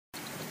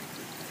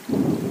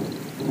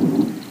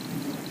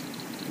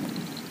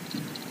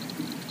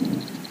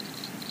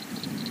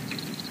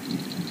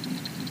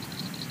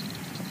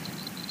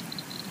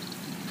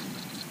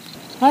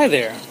Hi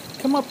there.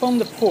 Come up on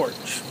the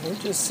porch. We're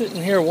just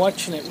sitting here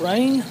watching it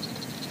rain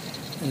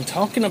and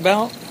talking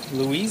about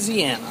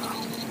Louisiana.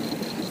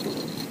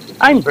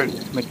 I'm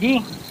Bruce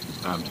McGee.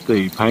 I'm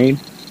Steve Payne.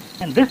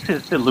 And this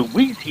is the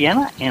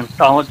Louisiana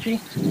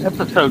Anthology,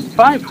 episode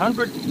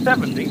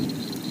 570,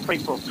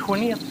 April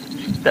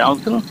 20th,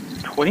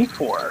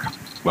 2024.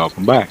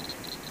 Welcome back.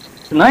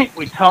 Today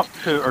we talked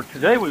to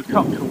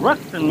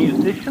Ruston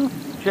musician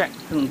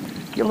Jackson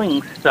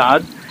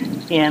Skillingstad,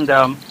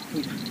 and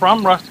he's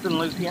from Ruston,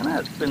 Louisiana.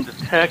 Has been to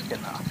Tech, and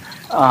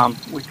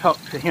we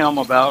talked to him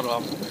about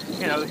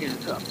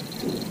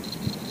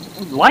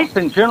his life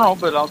in general,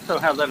 but also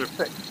how that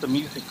affects the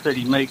music that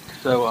he makes.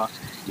 So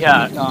if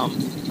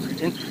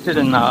you're interested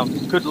in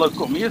good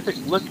local music,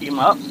 look him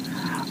up,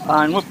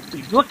 and we'll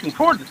be looking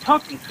forward to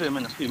talking to him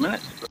in a few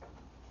minutes.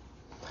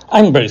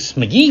 I'm Bruce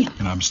McGee.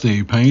 And I'm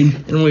Steve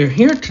Payne. And we're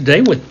here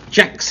today with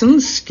Jackson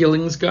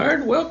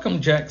Skillingstad.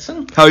 Welcome,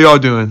 Jackson. How y'all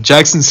doing?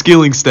 Jackson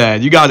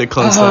Skillingstad. You got it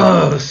close there.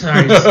 Oh,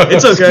 sorry.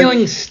 It's okay.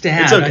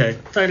 Skillingstad. It's okay. I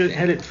thought it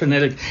had it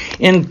phonetic.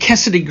 And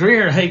Cassidy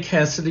Greer. Hey,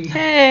 Cassidy.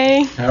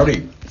 Hey.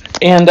 Howdy.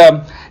 And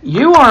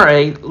you are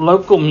a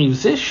local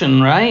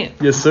musician, right?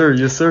 Yes, sir.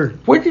 Yes, sir.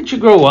 Where did you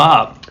grow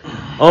up?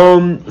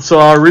 So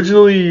I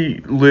originally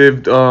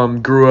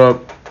grew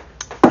up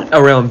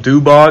around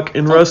Dubach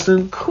in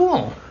Ruston.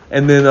 Cool.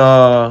 And then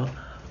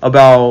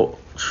about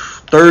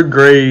fourth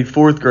grade,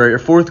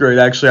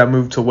 actually, I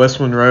moved to West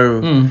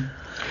Monroe.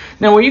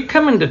 Now, were you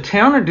coming to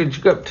town, or did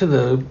you go up to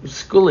the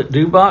school at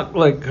Dubach?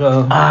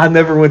 I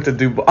never went to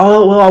Dubach.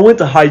 Oh, well, I went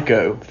to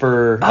Heiko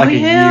for a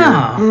year.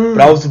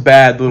 But I was a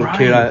bad little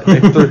kid.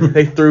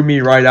 They threw me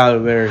right out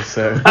of there.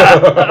 So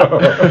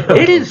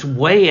It is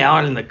way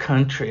out in the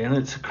country, and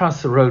it's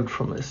across the road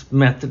from this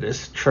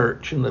Methodist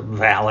church in the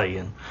valley.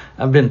 And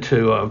I've been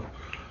to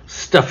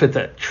stuff at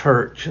that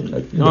church, and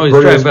The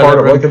prettiest part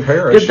of Lincoln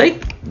Parish.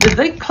 Did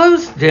they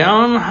close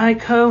down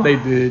Heiko? they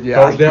did, yeah.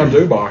 Closed down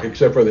Dubach,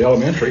 except for the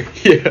elementary.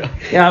 Yeah.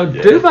 Yeah,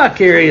 Dubach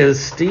area is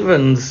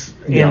Stephen's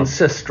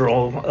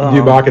ancestral.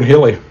 Dubach and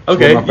Hilly.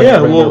 Okay, That's where my yeah,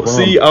 family well, from.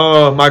 see,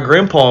 my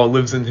grandpa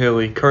lives in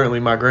Hilly. Currently,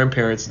 my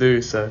grandparents do,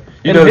 so.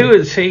 And who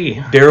is he?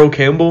 Daryl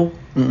Campbell?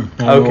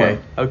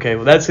 Okay.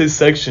 Well, that's his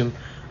section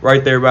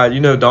right there by,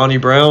 Donnie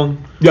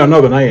Brown? Yeah, I know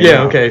the name.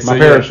 Yeah, okay. My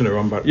parents knew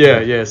him, but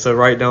Yeah, so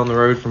right down the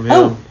road from him.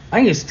 Oh, I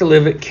used to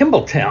live at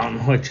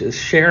Kimbletown, which is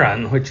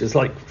Sharon, which is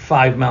like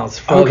 5 miles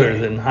further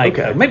than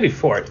Heiko. Okay. Maybe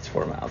 4. It's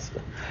 4 miles.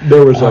 But,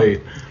 there was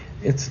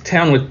it's a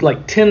town with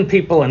like 10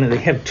 people, and they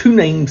have 2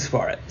 names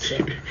for it. So.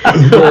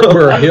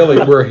 we're a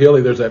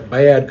Hilly. There's that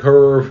bad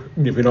curve,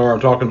 if you know what I'm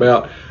talking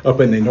about,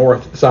 up in the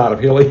north side of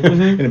Hilly,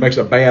 and it makes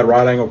a bad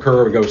right angle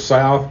curve. It goes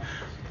south,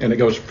 and it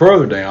goes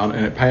further down,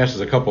 and it passes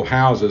a couple of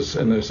houses,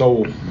 and this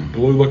old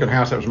blue-looking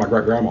house, that was my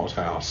great-grandma's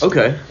house.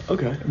 Okay.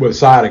 With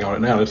siding on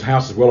it now. This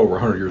house is well over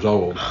 100 years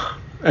old.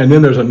 And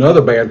then there's another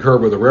bad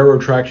curve where the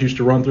railroad tracks used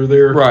to run through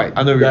there. Right,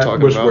 I know what you're talking about.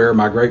 That was where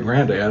my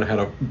great-granddad had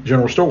a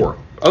general store.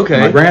 Okay.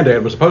 My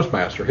granddad was a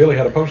postmaster. Hilly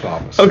had a post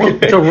office. Okay,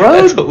 The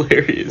road, that's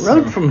hilarious.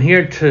 road from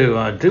here to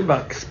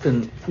Dubach's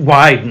been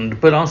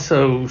widened, but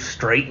also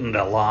straightened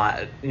a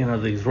lot.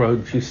 These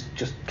roads used to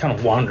just kind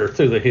of wander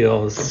through the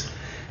hills.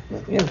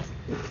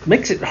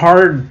 Makes it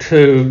hard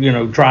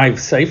to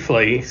drive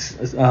safely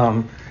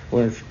when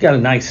you've got a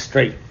nice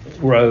straight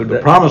road. The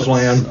promised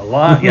land. A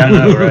lot. Yeah, I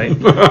know, right?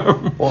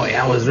 Boy,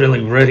 I was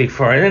really ready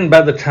for it, and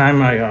by the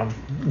time I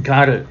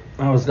got it,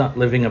 I was not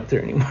living up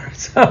there anymore.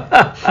 So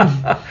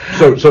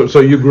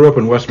you grew up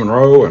in West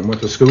Monroe and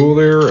went to school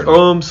there?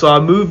 So I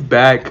moved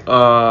back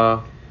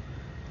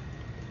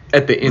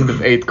at the end of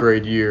 8th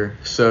grade year.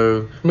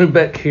 So moved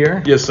back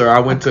here. yes, sir. I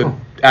went to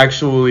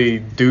actually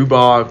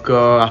Dubach.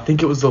 I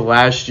think it was the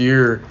last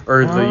year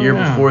or the year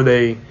before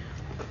they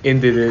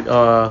ended it.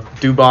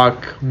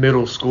 Dubach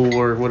Middle School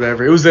or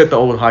whatever. It was at the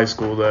old high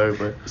school though.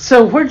 But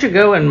So where'd you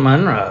go in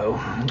Monroe?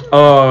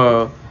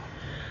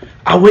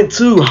 I went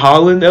to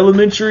Holland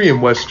Elementary in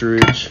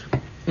Westridge.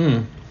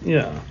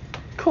 Yeah,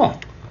 cool.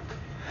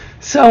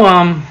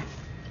 So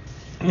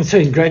so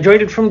you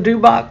graduated from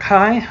Dubach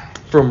High?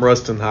 From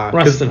Ruston High.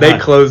 Because Ruston they High.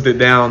 closed it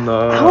down.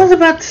 I was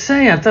about to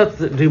say, I thought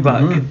that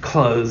Dubach had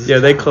closed. Yeah,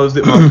 they closed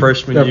it my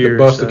freshman You have year. to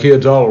bust so. the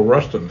kids all of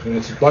Ruston, and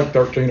it's like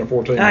 13 or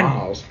 14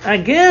 miles. I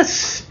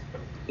guess,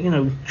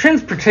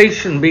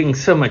 transportation being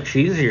so much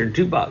easier,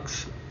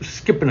 Dubach's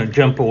skipping a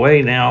jump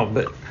away now,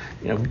 but,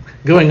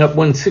 going up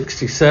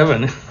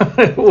 167,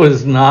 it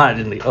was not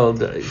in the old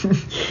days.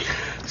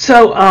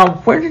 So,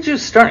 where did you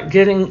start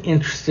getting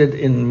interested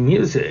in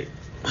music?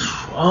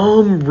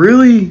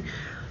 Really,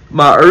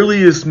 my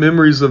earliest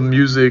memories of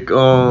music,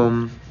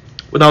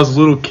 when I was a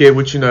little kid,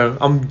 which,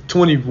 I'm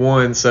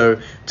 21, so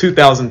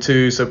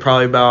 2002, so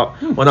probably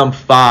about when I'm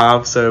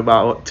 5, so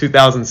about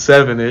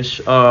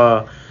 2007-ish.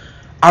 I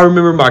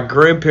remember my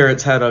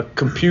grandparents had a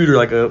computer,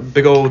 like a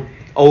big old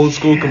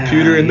school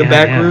computer in the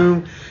back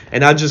room,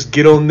 and I just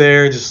get on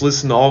there and just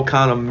listen to all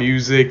kind of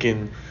music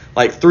and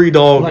like Three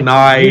Dog Like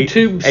Night,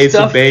 YouTube Ace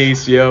stuff? of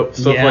Base, stuff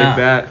like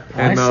that.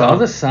 I And, saw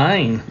the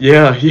sign.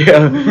 Yeah,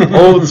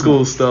 old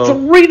school stuff.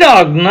 Three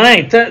Dog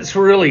Night, that's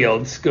really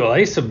old school.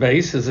 Ace of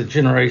Base is a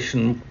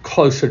generation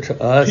closer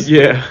to us.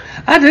 Yeah.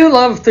 I do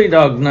love Three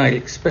Dog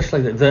Night,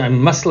 especially I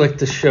must let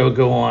the show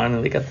go on,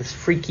 and they got this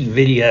freaky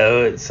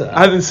video. It's I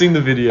haven't seen the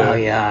video. oh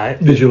yeah,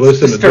 Did you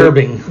listen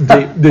disturbing.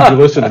 Did you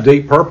listen to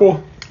Deep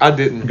Purple? I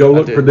didn't. Go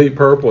look for Deep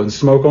Purple and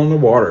Smoke on the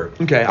Water.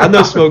 Okay, I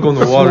know Smoke on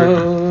the Water.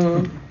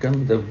 Smoke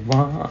on the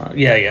water.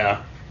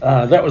 Yeah.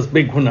 That was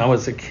big when I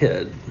was a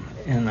kid,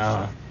 and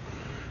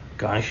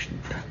gosh,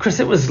 Chris,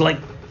 it was like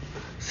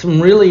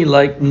some really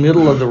like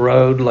middle of the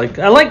road. Like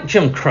I like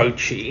Jim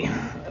Croce,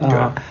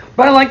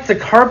 but I like the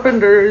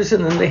Carpenters,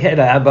 and then they had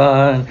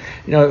ABBA,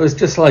 and it was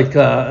just like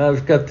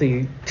I've got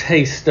the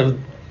taste of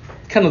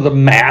kind of the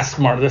mass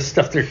more the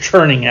stuff they're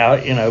churning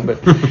out, but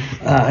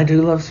I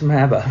do love some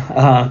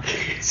ABBA.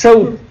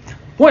 So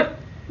what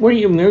were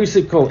your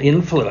musical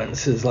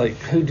influences? Like,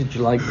 who did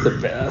you like the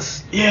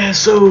best? Yeah,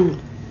 so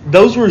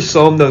those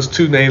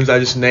two names I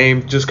just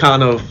named just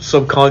kind of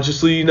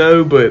subconsciously,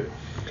 but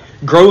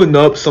growing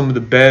up, some of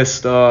the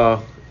best,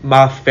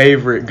 my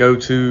favorite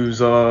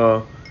go-tos,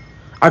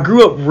 I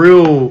grew up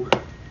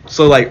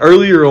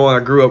earlier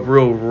on, I grew up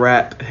real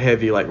rap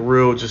heavy, like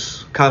real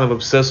just kind of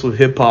obsessed with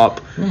hip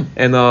hop.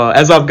 And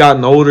as I've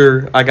gotten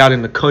older, I got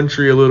into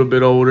country a little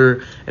bit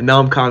older, and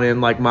now I'm kind of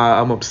in like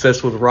I'm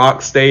obsessed with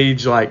rock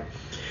stage. Like,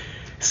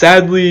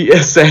 sadly,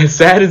 as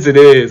sad as it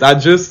is, I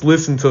just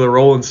listened to the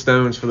Rolling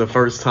Stones for the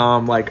first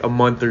time like a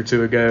month or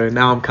two ago, and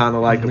now I'm kind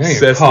of like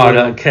obsessed caught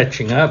with up,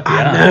 catching up.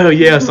 Yeah. I know,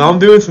 yeah. So I'm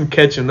doing some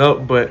catching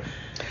up, but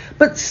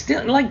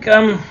still, like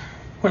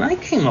when I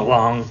came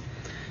along,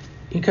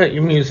 you got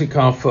your music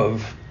off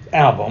of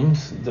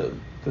albums, the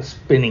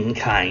spinning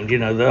kind,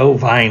 the old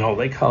vinyl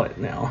they call it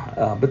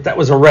now. But that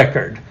was a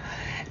record,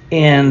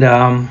 and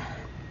AM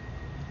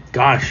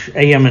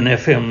and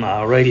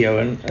FM radio,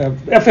 and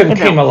FM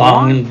came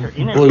along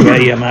and blew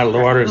AM out of the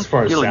water as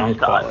far as sound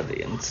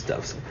quality and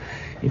stuff. So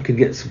you could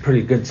get some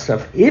pretty good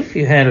stuff if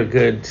you had a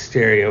good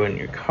stereo in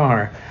your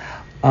car,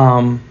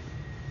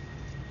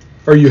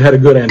 or you had a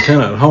good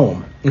antenna at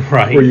home,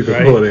 right? Where you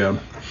could pull it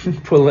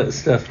in, pull that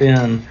stuff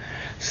in.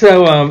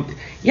 So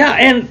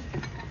and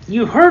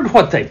you heard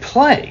what they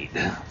played,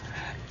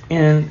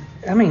 and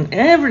I mean,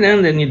 every now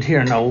and then you'd hear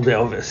an old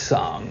Elvis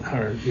song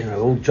or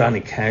old Johnny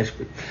Cash,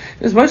 but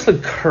it was mostly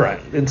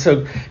current. And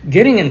so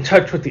getting in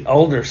touch with the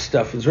older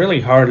stuff was really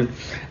hard.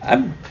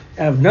 And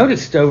I've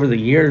noticed over the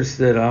years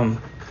that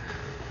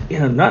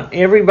not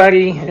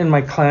everybody in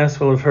my class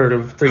will have heard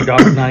of Three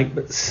Dog Night,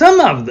 but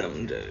some of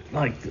them do.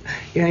 Like,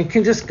 you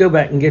can just go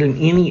back and get in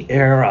any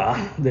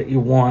era that you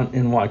want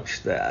and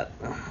watch that.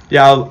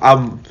 Yeah,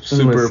 I'm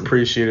super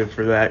appreciative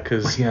for that,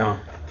 because yeah.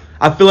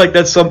 I feel like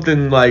that's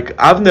something like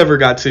I've never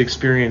got to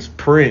experience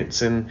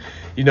Prince, and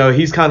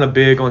he's kind of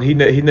big on he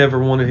never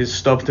wanted his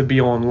stuff to be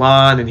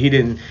online, and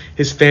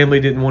his family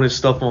didn't want his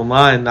stuff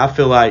online. And I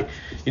feel like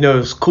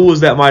as cool as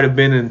that might have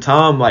been in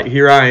time, like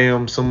here I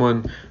am,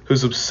 someone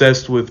who's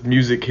obsessed with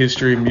music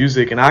history and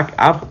music, and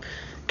I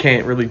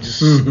can't really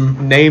just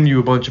name you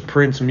a bunch of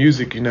Prince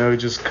music,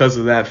 just because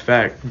of that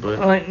fact.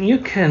 But you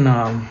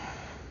can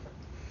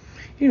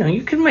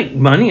you can make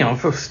money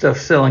off of stuff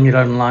selling it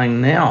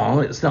online now.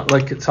 It's not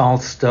like it's all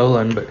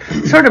stolen, but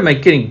it's hard to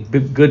make any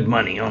good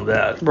money on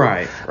that.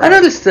 Right. I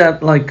noticed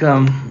that, like,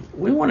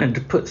 we wanted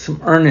to put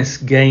some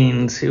Ernest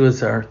Gaines. He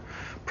was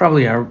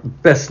probably our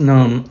best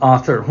known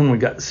author when we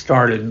got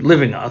started,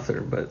 living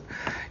author. But,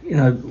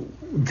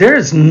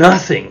 there's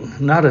nothing,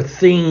 not a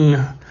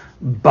thing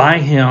by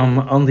him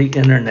on the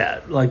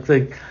internet. Like,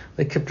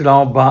 they kept it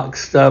all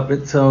boxed up.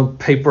 It's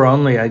paper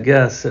only, I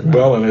guess. And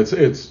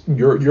it's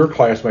your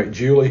classmate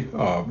Julie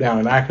down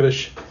in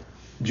Natchitoches,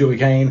 Julie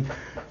Kane.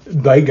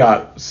 They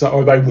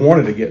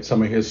wanted to get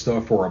some of his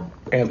stuff for an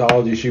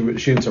anthology she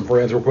and some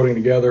friends were putting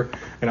together.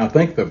 And I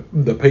think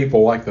the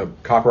people, like the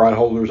copyright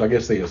holders, I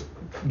guess the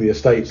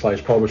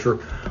estate/publisher,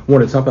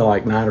 wanted something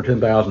like $9,000 or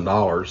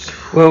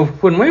 $10,000. Well,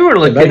 when we were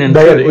looking into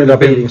it, it, ended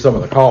up eating some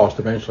of the cost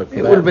eventually.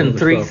 It would have been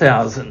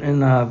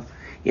 $3,000,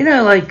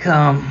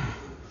 and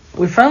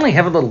we finally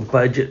have a little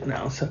budget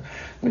now, so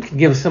we could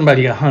give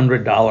somebody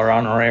 $100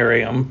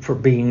 honorarium for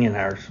being in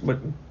ours. But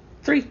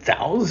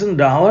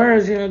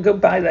 $3,000, go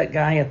buy that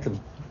guy at the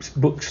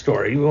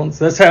bookstore.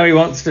 That's how he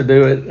wants to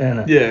do it,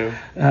 and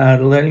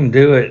let him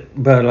do it.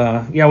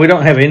 But we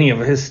don't have any of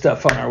his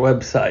stuff on our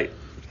website.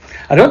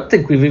 I don't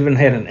think we've even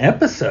had an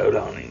episode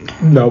on him.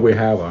 No, we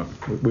haven't.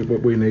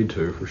 We need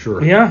to, for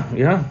sure. Yeah.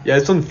 Yeah,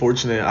 it's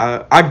unfortunate.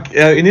 And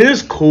it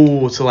is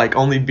cool to like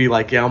only be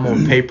like, I'm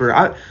on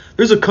paper.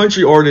 There's a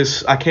country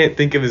artist, I can't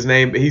think of his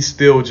name, but he's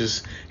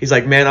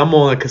like, man, I'm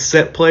on a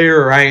cassette player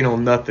or I ain't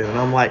on nothing. And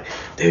I'm like,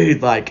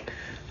 dude, like,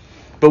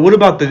 but what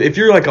about if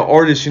you're like an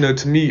artist,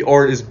 to me,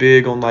 art is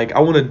big on like, I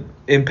want to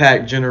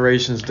impact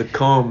generations to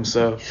come.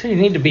 So you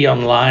need to be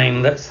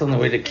online. That's the only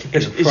way to keep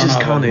it in front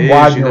just of them.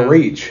 Widen your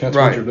reach. That's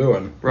what you're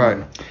doing.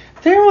 Right.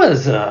 There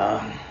was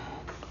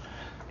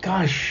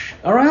gosh,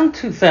 around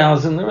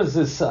 2000, there was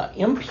this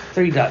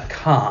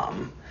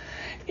mp3.com,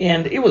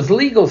 and it was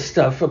legal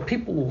stuff. But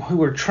people who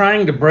were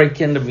trying to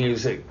break into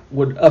music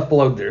would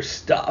upload their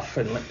stuff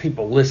and let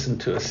people listen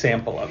to a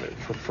sample of it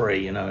for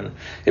free, you know. And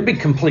it'd be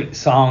complete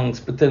songs,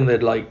 but then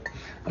they'd like,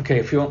 okay,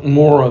 if you want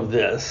more of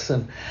this.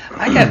 And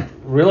I got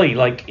really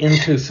like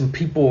into some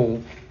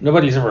people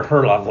nobody's ever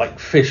heard of, like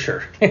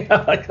Fisher.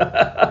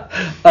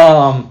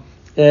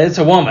 It's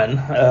a woman,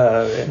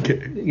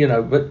 you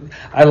know, but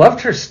I loved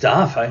her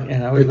stuff.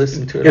 I would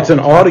listen to it. It's an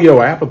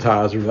audio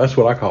appetizer. That's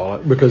what I call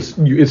it, because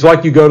it's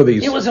like you go to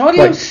these. It was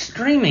audio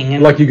streaming.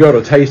 And like you go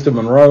to Taste of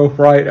Monroe,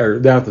 right, or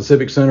down at the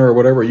Civic Center or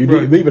whatever. You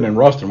do, even in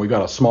Ruston, we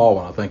got a small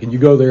one, I think, and you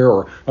go there,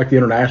 or like the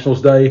Internationals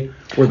Day,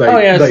 where they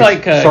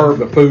serve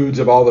the foods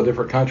of all the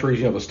different countries.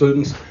 You know, the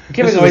students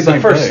giving away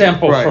the first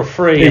sample for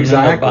free, and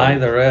then they'll buy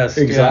the rest.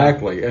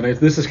 Exactly, and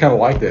this is kind of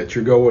like that.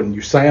 You go and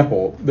you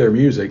sample their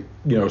music,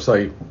 you know,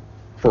 say,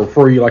 for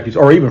free, like you,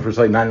 or even for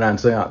say 99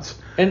 cents.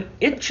 And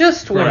it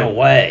just went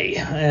away,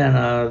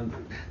 and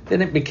then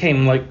it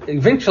became like,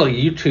 eventually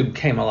YouTube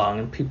came along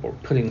and people were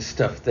putting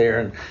stuff there,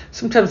 and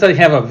sometimes they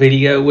have a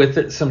video with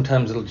it,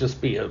 sometimes it'll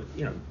just be a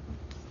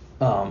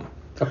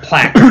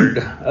placard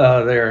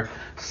there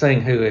saying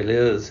who it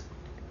is.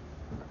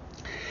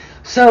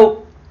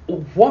 So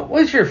what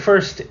was your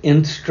first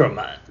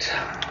instrument?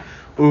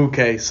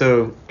 Okay,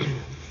 so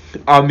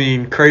I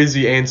mean,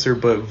 crazy answer,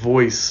 but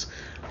voice.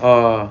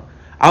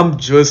 I'm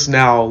just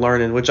now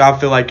learning, which I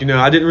feel like, you know,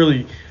 I didn't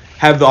really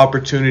have the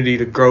opportunity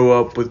to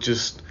grow up with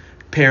just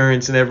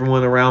parents and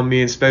everyone around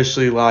me,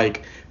 especially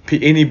like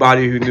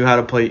anybody who knew how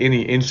to play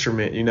any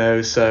instrument, you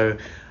know. So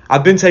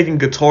I've been taking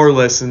guitar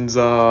lessons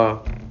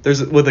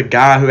with a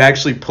guy who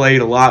actually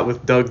played a lot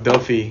with Doug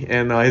Duffy,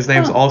 and his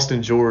name's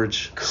Austin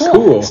George.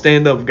 Cool.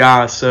 Stand-up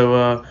guy.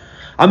 So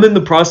I'm in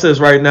the process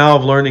right now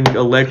of learning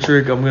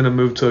electric. I'm going to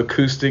move to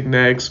acoustic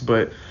next,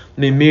 but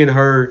I mean, me and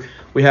her,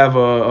 we have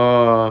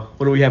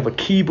a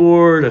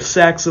keyboard, a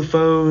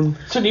saxophone.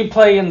 So do you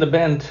play in the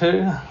band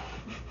too?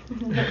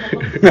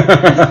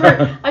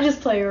 I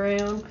just play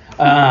around.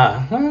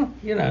 Well,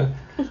 you know,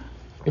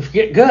 if you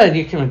get good,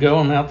 you can go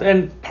on out there.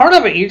 And part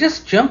of it, you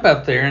just jump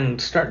out there and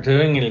start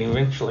doing it, and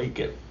eventually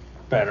get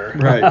better.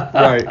 Right.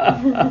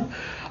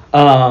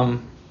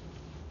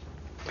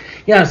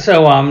 Yeah,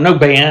 so no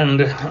band.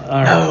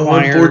 No,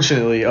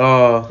 unfortunately.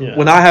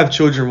 When I have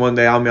children one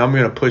day, I'm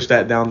going to push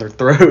that down their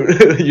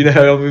throat. You know,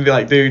 I'm going to be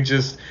like, dude,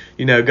 just,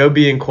 you know, go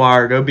be in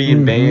choir, go be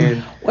in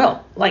band.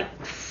 Well,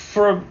 like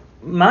for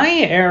my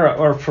era,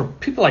 or for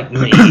people like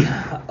me,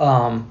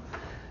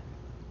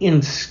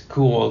 in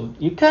school,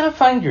 you got to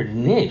find your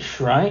niche,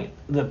 right?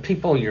 The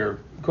people you're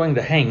going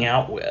to hang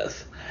out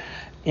with.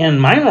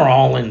 And mine were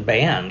all in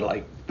band.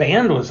 Like,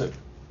 band was a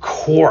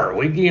core.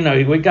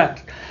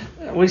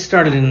 We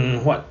started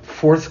in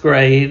fourth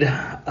grade,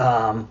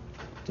 the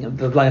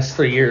last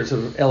 3 years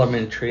of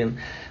elementary, and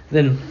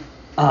then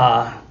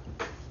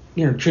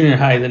junior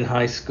high, then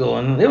high school,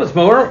 and it was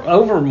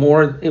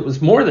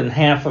more than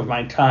half of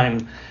my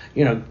time,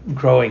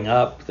 growing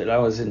up, that I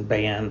was in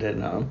band,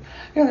 and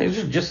these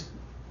are just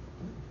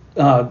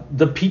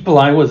the people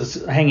I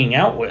was hanging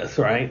out with,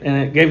 right?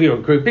 And it gave you a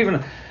group.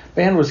 Even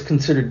band was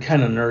considered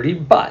kind of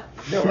nerdy, but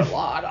there were a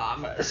lot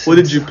of us. What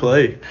did you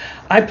play?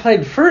 I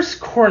played first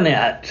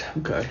cornet.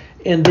 Okay.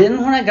 And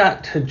then when I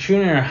got to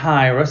junior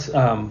high,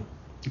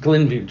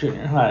 Glenview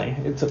Junior High,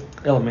 it's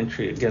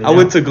elementary again. I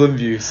went to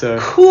Glenview, so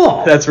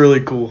cool. That's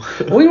really cool.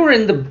 We were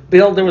in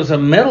there was a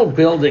metal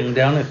building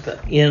down at the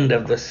end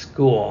of the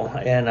school,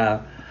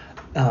 and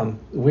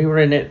we were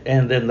in it,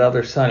 and then the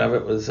other side of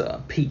it was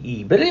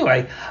PE. But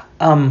anyway,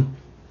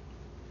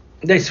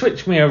 they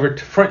switched me over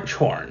to French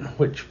horn,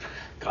 which,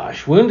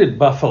 gosh, Wounded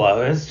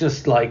Buffalo is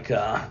just like,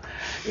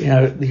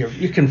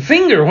 you can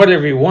finger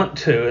whatever you want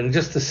to, and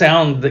just the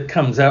sound that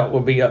comes out will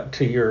be up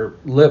to your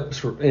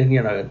lips.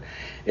 And,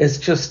 it's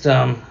just,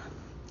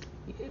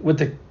 with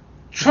the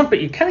trumpet,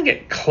 you kind of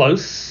get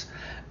close,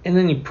 and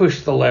then you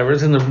push the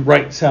levers, and the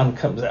right sound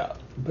comes out.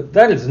 But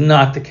that is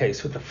not the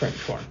case with the French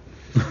horn.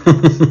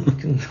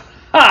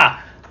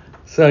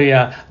 So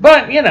yeah,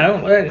 but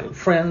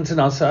friends, and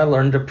also I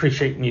learned to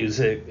appreciate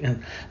music.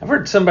 And I've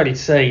heard somebody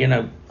say,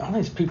 all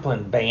these people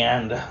in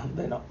band,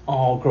 they don't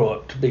all grow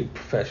up to be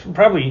professional.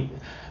 Probably,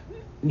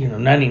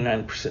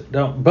 99%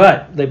 don't,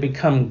 but they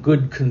become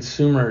good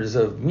consumers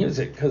of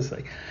music because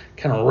they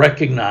kind of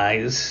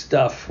recognize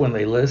stuff when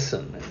they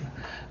listen,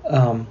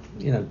 and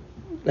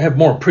have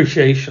more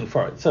appreciation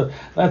for it. So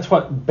that's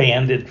what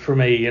band did for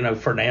me,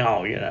 for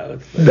now,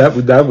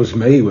 That was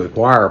me with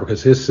choir,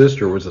 because his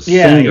sister was a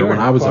senior when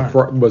I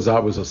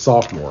was a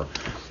sophomore.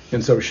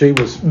 And so she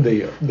was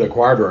the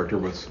choir director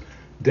was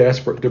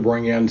desperate to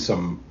bring in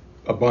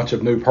a bunch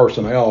of new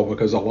personnel,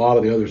 because a lot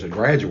of the others had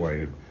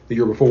graduated the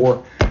year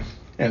before.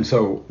 And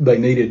so they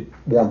needed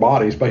warm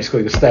bodies,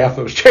 basically, to staff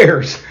those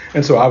chairs.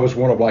 And so I was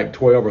one of like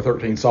 12 or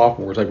 13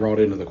 sophomores they brought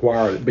into the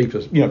choir that beefed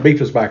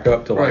us back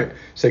up to like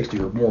 60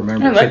 or more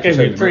members. And that gave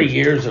you 3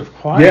 years of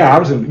choir. Yeah, I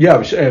was in,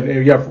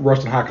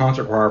 Ruston High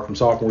Concert Choir from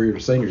sophomore year to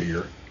senior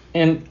year.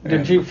 And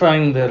did you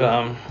find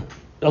that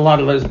a lot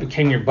of those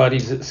became your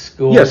buddies at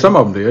school. Yeah, some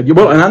of them did.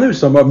 Well, and I knew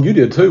some of them. You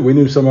did too. We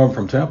knew some of them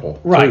from Temple.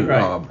 Right, too.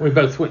 right. We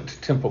both went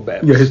to Temple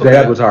Baptist. Yeah, his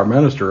dad was our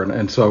minister,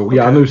 and so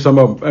yeah, I knew some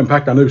of them. In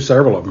fact, I knew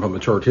several of them from the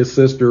church. His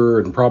sister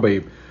and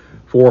probably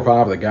 4 or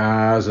 5 of the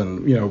guys,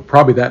 and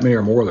probably that many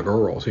or more of the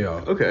girls. Yeah.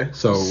 Okay.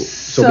 So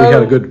we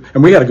had a good,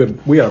 and we had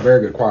a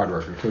very good choir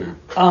director too.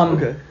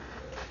 Okay.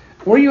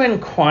 Were you in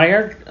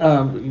choir?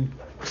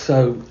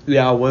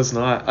 Yeah, I was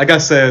not. Like I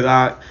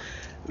said,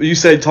 you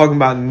said talking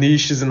about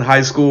niches in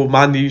high school.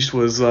 My niche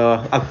was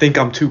I think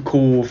I'm too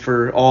cool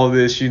for all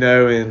this, and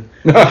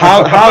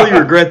I highly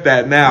regret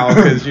that now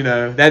because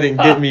that didn't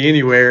get me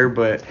anywhere.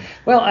 But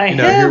I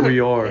have, here we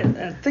are.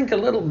 I think a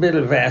little bit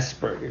of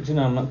Asperger's.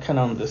 I'm kind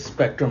of on the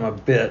spectrum a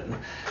bit.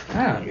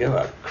 I don't give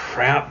a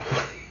crap.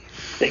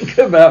 Think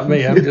about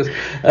me. I'm just.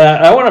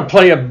 I want to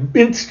play an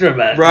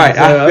instrument. Right.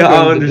 So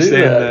I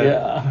understand that.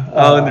 Yeah.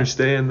 I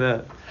understand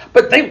that.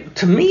 But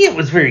to me, it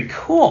was very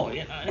cool.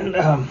 And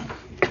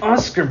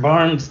Oscar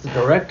Barnes, the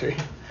director,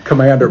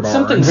 Commander Barnes,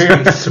 something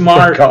very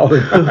smart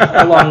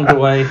along the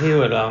way. He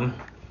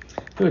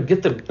would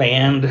get the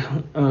band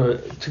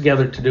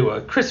together to do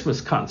a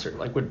Christmas concert.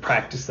 Like we'd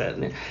practice that,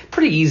 and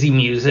pretty easy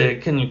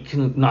music, and you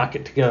can knock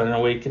it together in a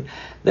week. And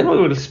then we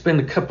would spend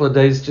a couple of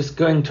days just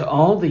going to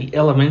all the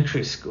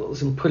elementary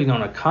schools and putting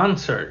on a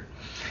concert.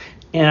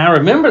 And I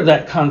remember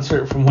that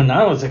concert from when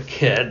I was a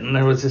kid, and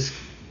there was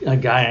a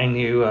guy I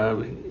knew.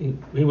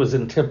 He was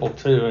in Temple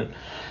too, and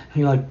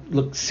he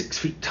looked 6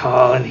 feet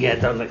tall, and he had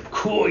that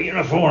cool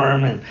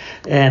uniform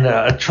and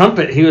a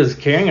trumpet. He was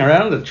carrying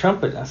around a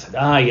trumpet. I said,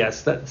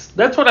 yes,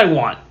 that's what I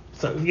want.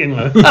 So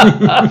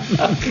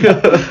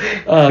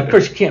of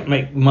course you can't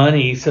make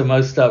money, so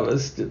most of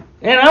us did.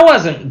 And I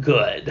wasn't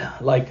good.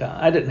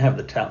 I didn't have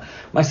the talent.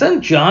 My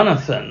son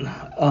Jonathan,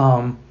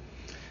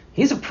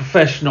 he's a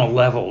professional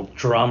level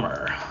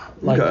drummer.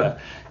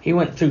 He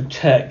went through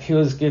tech. He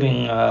was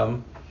getting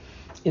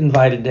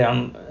invited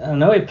down. I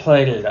know he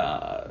played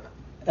at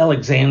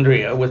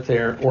Alexandria with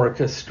their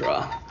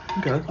orchestra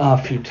a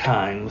few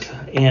times,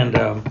 and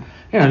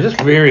just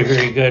very,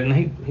 very good. And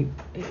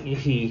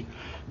he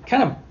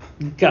kind of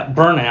got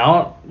burnt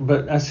out,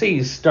 but I see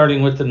he's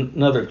starting with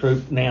another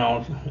group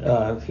now.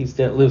 He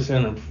lives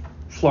in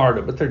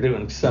Florida, but they're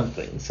doing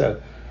something.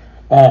 So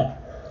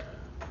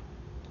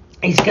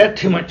he's got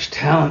too much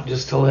talent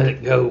just to let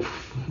it go,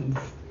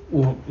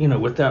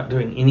 without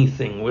doing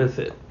anything with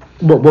it.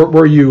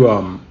 Were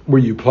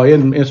you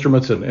playing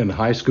instruments in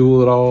high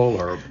school at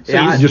all, or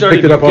you just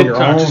picked it up on your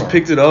own? I just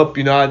picked it up.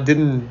 I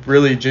didn't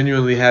really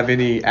genuinely have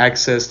any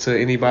access to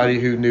anybody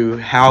who knew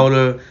how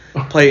to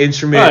play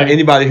instrument. Right.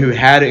 Anybody who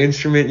had an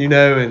instrument,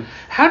 and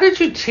how did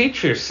you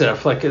teach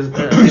yourself?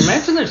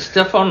 Imagine there's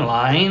stuff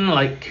online.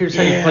 Here's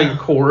how you play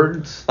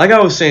chords. Like I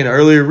was saying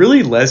earlier,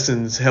 really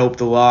lessons helped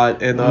a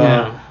lot, and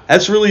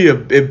that's really a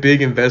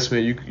big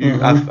investment.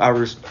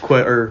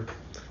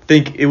 I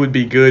think it would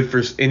be good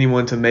for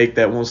anyone to make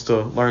that wants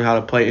to learn how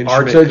to play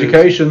instruments. Arts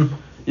education.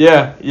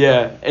 Yeah,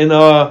 and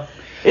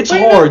it's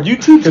hard.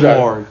 YouTube's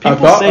hard. People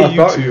say YouTube. I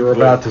thought you were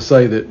about to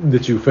say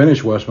that you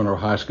finished West Monroe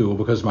High School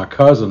because my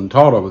cousin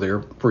taught over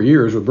there for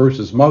years with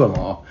Bruce's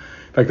mother-in-law.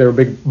 In fact, they were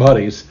big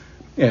buddies,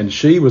 and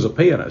she was a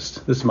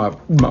pianist. This is one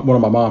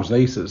of my mom's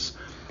nieces.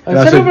 Is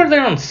that over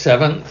there on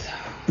 7th?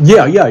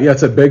 Yeah,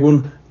 it's a big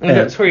one. And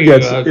that's where you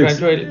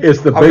graduated? It's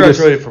the I biggest.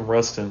 I graduated from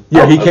Ruston.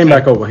 Yeah, he came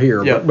back over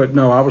here. Yeah. But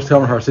no, I was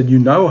telling her, I said,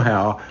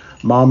 how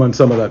Mama and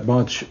some of that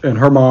bunch, and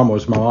her mom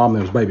was my mom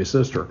and his baby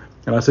sister.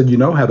 And I said,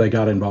 how they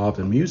got involved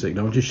in music,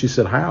 don't you? She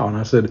said, how? And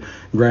I said,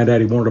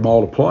 Granddaddy wanted them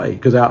all to play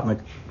because out in the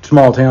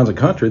small towns and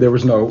country, there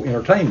was no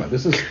entertainment.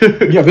 This is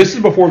this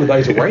is before the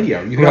days of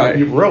radio. You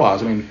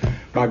realize,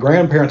 my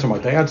grandparents on my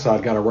dad's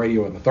side got a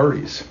radio in the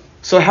 30s.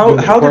 So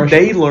how did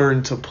they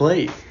learn to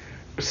play?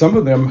 Some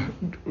of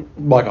them,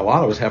 like a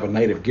lot of us, have a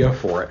native gift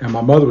for it. And my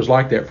mother was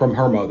like that from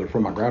her mother,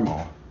 from my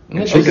grandma.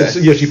 And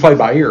she played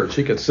by ear.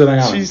 She could sit down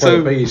and play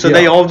a piece. So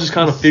they all just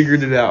kind of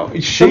figured it out.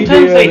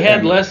 Sometimes they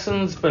had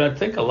lessons, but I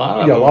think a lot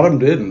of them. Yeah, a lot of them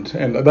didn't.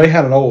 And they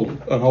had an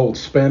old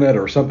spinet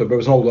or something, but it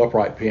was an old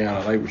upright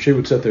piano. She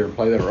would sit there and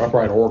play that, or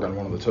upright organ,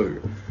 one of the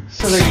two.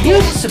 So there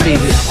used to be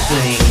this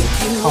thing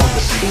called the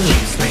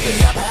singing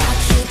tradition.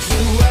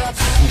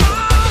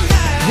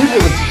 Usually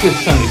it was kids'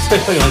 Sunday,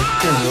 especially here in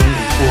the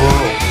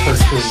rural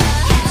churches.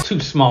 It's too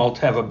small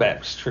to have a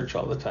Baptist church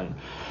all the time.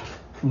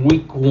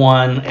 Week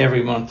 1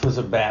 every month was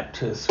a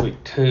Baptist. Week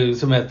 2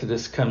 is a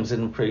Methodist comes in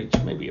and preach,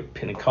 maybe a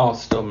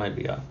Pentecostal,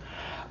 maybe a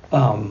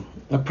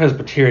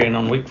Presbyterian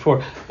on week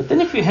 4. But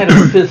then if you had a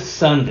 5th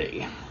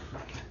Sunday,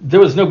 there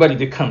was nobody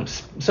to come,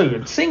 so you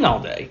would sing all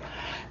day.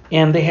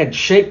 And they had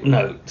shape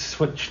notes,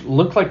 which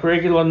looked like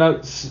regular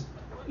notes,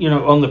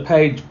 on the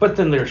page, but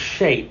then they're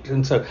shaped.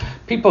 And so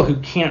people who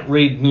can't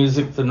read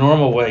music the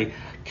normal way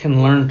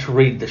can learn to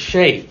read the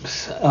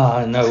shapes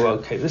and know,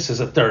 okay, this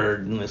is a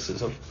third and this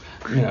is a,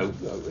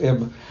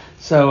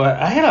 So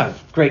I had a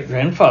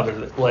great-grandfather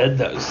that led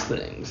those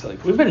things.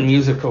 We've been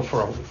musical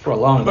for a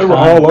long time. They were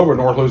all over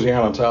North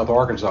Louisiana and South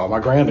Arkansas. My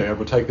granddad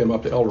would take them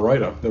up to El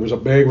Dorado. There was a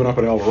big one up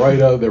at El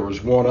Dorado. There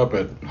was one up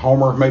at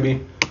Homer,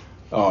 maybe.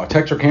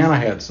 Texarkana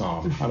had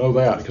some. I know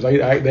that because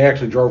they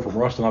actually drove from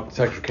Ruston up to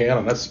Texarkana,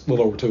 and that's a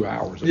little over 2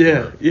 hours.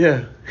 Yeah.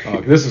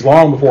 This is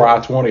long before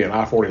I-20 and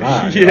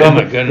I-49. Yeah. Oh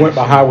my goodness. Went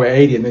by Highway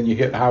 80, and then you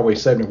hit Highway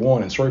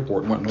 71 in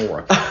Shreveport and went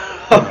north.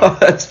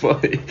 That's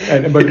funny.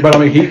 But I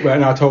mean,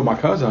 and I told my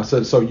cousin, I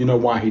said, so you know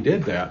why he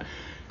did that?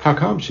 How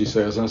come? She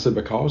says. And I said,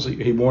 because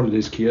he wanted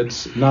his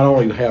kids not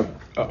only to have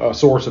a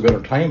source of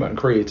entertainment and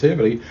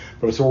creativity,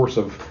 but a source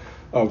of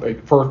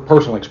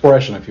personal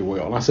expression, if you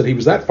will. And I said he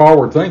was that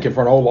forward thinking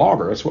for an old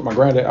logger. That's what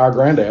our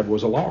granddad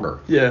was, a logger.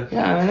 Yeah.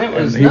 And it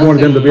was And he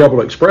wanted them to be able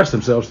to express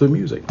themselves through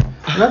music.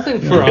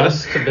 nothing for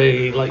us to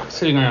be like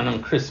sitting around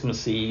on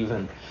Christmas Eve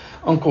and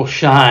Uncle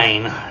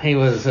Shine. He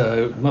was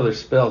Mother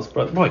Spell's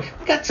brother. Boy,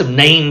 I got some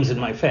names in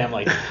my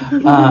family.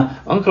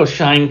 Uncle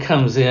Shine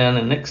comes in,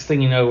 and next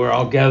thing you know, we're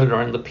all gathered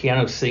around the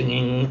piano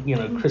singing,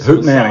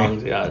 Christmas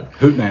songs. Yeah,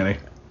 Hootenanny.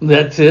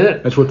 that's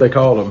it. That's what they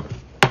called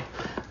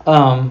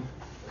them.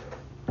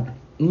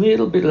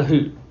 Little bit of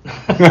hoot.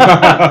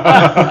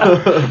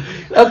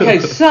 Okay,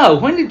 so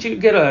when did you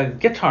get a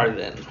guitar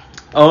then?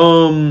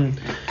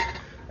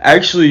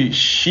 Actually,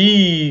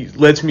 she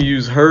lets me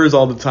use hers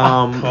all the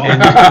time.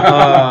 And,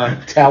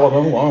 Talent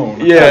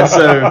alone. yeah,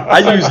 so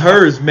I use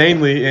hers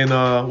mainly, and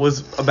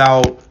was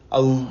about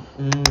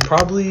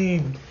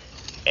probably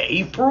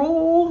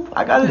April.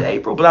 I got it in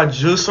April, but I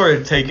just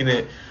started taking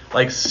it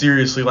like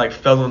seriously, like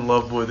fell in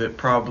love with it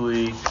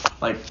probably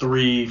like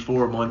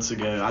 3-4 months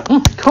ago. I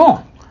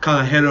Cool.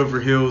 kind of head over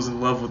heels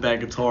in love with that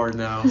guitar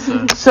now.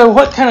 So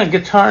what kind of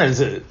guitar is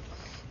it?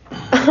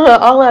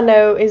 All I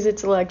know is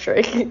it's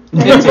electric.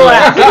 It's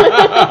black.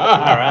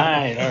 All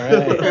right.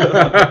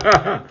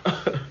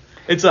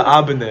 It's an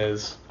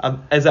Ibanez.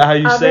 Is that how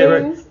you say it?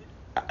 Right?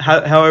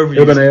 However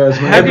you Ibanez.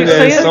 How do you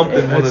say Ibanez, it?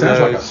 something. One It of sounds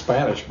like a those.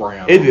 Spanish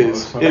brand. It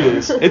is. It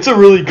is. It's a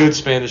really good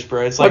Spanish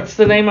brand. It's like What's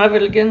the name of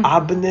it again?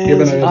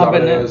 Ibanez.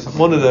 Ibanez.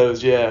 One of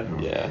those. Yeah.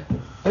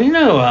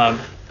 Well,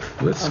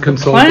 Let's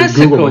consult the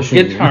Google classical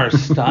machine. guitar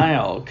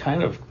style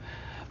kind of,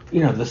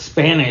 the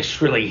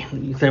Spanish really,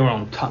 they were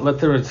on top.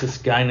 There was this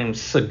guy named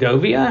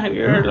Segovia. Have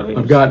you heard of him?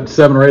 I've got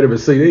 7 or 8 of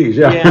his CDs.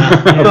 Yeah,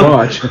 Yeah. a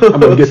bunch.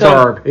 I'm a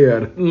guitar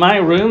head. My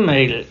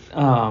roommate at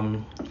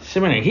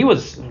seminary, he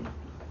was a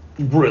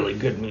really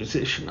good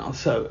musician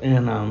also.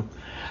 And,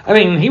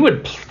 he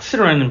would sit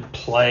around and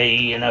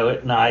play,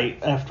 at night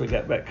after we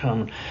got back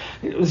home.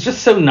 It was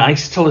just so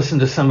nice to listen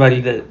to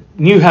somebody that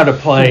knew how to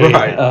play.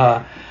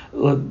 Right.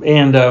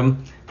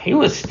 He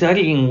was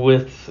studying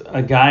with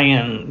a guy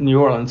in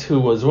New Orleans who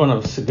was one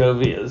of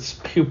Segovia's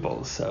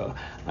pupils, so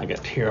I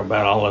got to hear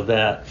about all of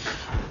that.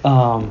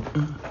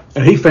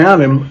 And he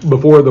found him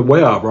before the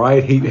web,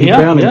 right? He Yeah,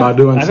 found him yeah. by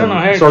doing I don't some know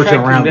how he searching tracked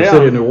him around the down.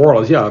 city of New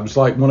Orleans. Yeah, it was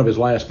like one of his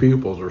last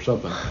pupils or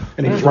something.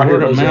 And he was There's right here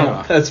in word of mouth.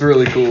 Louisiana. That's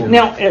really cool.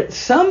 Now, at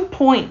some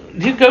point,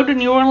 do you go to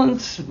New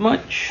Orleans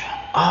much?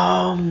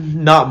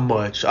 Not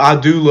much. I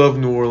do love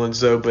New Orleans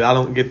though, but I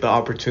don't get the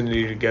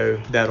opportunity to go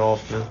that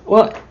often.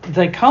 Well,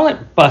 they call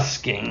it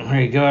busking,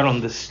 where you go out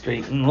on the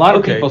street, and a lot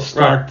of Okay, people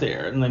start right.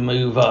 there, and they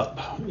move up,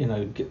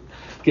 get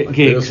Like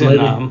gigs this, in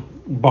maybe?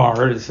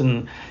 bars,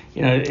 and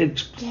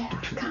it's Yeah,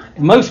 kind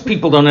of. most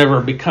people don't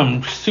ever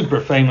become super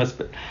famous,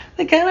 but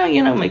they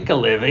kind of make a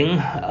living.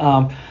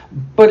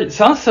 But it's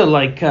also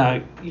like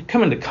you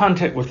come into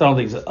contact with all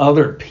these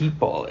other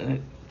people, and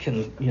it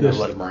can This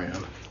is the brand.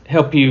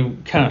 help you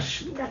kind of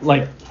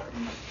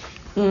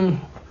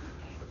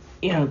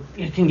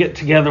you can get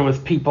together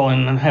with people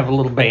and have a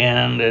little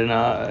band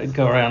and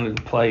go around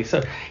and play.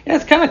 So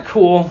it's kind of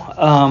cool.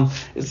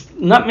 It's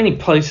not many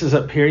places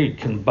up here you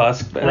can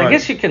busk, but I Right.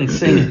 guess you can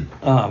sing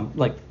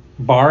like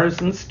bars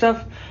and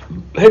stuff.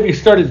 Have you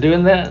started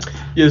doing that?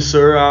 Yes,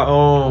 sir.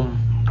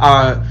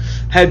 I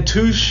had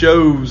 2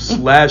 shows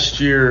last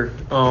year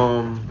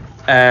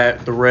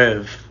at the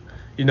Rev.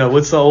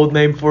 What's the old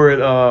name for it?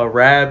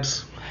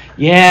 Rabs.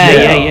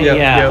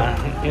 Yeah.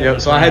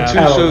 So I had 2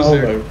 shows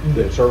there.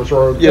 The service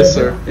road. Yes,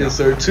 sir. Yes,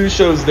 sir. 2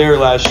 shows there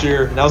last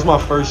year. And that was my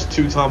first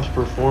 2 times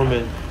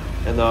performing.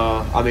 And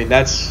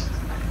that's,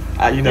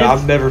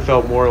 I've never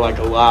felt more like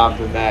alive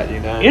than that.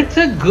 It's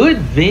a good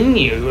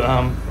venue.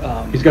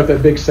 He's got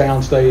that big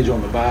sound stage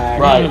on the back.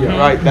 Right, Yeah.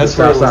 right. That's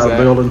the where it south was side of at.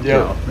 the building.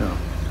 Yep.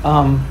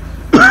 Yeah.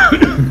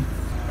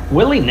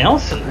 Willie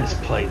Nelson has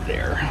played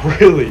there.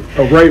 Really.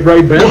 Oh,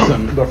 Ray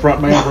Benson, the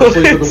front man for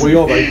Sleep at the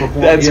Wheel, they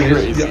performed. That's yeah,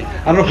 crazy.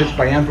 I don't know if his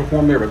band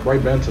performed there, but Ray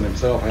Benson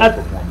himself has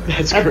performed there.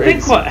 That's I crazy.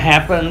 think what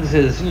happens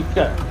is you've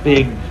got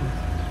big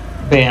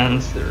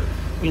bands that are,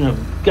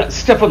 got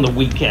stuff on the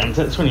weekends.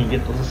 That's when you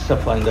get the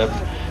stuff lined up.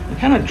 You're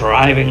kind of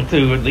driving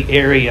through the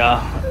area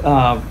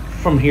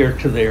from here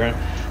to there.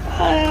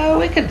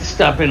 We could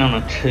stop in on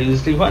a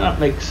Tuesday. Why not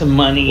make some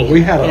money? Well,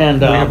 we have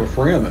and, a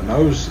friend that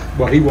knows.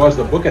 Well, he was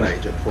the booking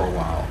agent for a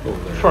while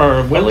over there.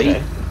 for Willie.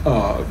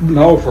 Okay.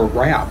 No, for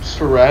Raps.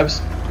 For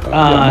Rabs.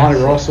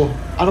 Monty Russell.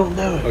 I don't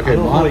know. Okay,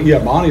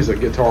 Monty's a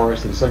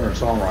guitarist and singer and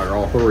songwriter,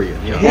 all three.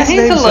 Yeah, His he's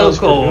name a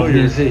sounds local familiar.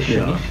 musician.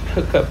 Yeah. You should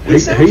hook up with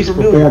He's sounds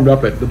familiar. performed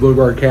up at the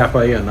Bluebird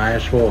Cafe in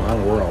Nashville. I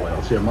don't know where all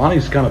else. Yeah,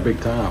 Monty's kind of big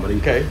time, but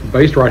he's Okay.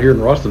 based right here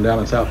in Ruston, down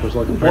in Southwest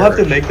Local We'll have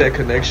to Parish. make that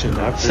connection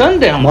after.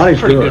 Sundown's Monty's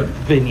a pretty good. good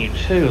venue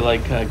too.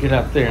 Like get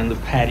out there in the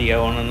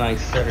patio on a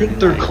nice I Saturday think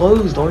they're night.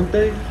 closed, aren't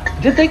they?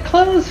 Did they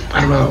close?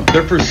 I don't know.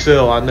 They're for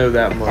sale. I know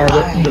that much.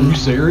 Are you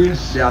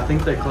serious? Yeah, I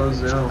think they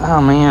closed down.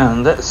 Oh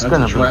man, that's That's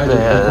gonna a be tragedy. In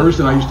bad.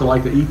 person, I used to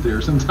like to eat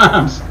there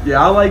sometimes.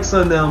 Yeah, I like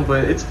Sundown,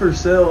 but it's for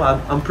sale.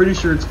 I'm pretty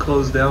sure it's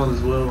closed down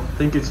as well. I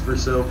think it's for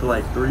sale for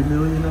like $3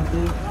 million. I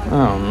think.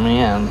 Oh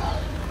man.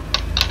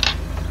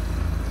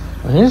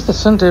 Well, here's the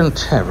Sundown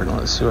Tavern.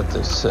 Let's see what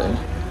they say.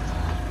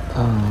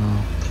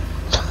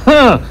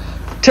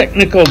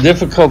 Technical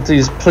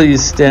difficulties.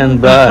 Please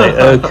stand by.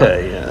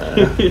 Okay.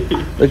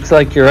 Looks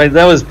like you're right.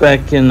 That was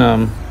back in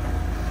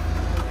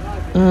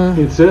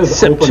It says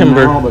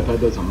September. open now, but that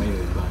doesn't mean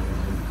anything.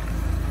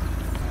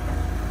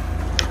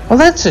 Well,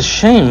 that's a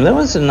shame. That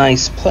was a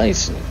nice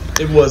place.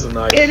 It wasn't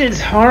nice. It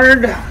is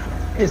hard.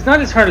 It's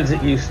not as hard as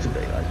it used to be.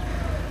 Like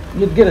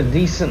you'd get a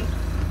decent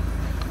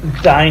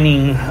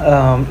dining,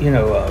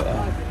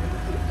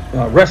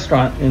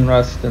 restaurant in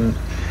Ruston,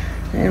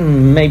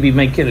 and maybe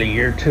make it a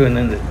year or two, and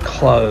then it'd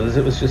close.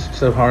 It was just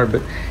so hard.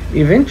 But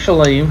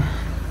eventually,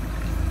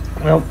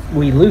 well,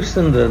 we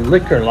loosened the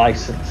liquor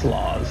license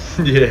laws.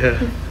 Yeah.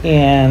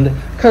 And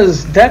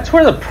because that's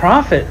where the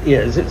profit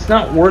is, it's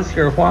not worth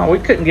your while. We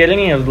couldn't get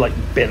any of like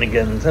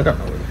Bennigan's. I don't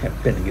know where we have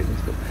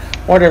Bennigan's, but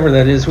whatever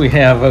that is we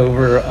have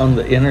over on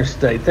the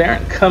interstate, they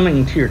aren't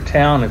coming to your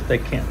town if they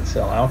can't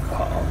sell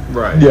alcohol.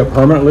 Right. Yeah,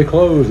 permanently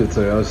closed, it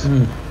says.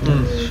 It's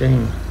a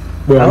shame.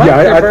 Well, I like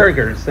yeah, their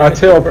burgers. They I make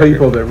tell good burgers.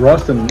 people that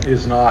Ruston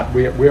is not.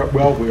 We are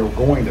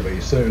going to be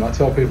soon. I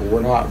tell people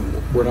we're not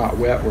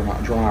wet, we're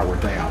not dry,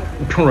 we're damp.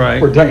 Right.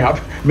 We're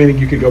damp, meaning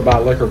you could go buy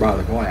liquor by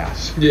the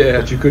glass. Yeah.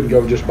 But you couldn't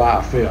go just buy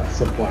a fifth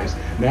someplace.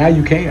 Now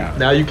you can.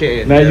 Now you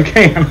can. Now yeah. you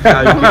can.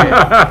 Now you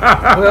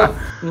can. Well,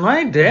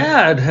 my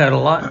dad had a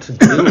lot to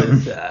do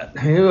with that.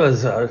 He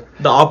was a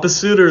The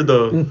opposite or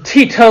the.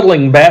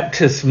 teetotaling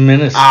Baptist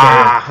minister.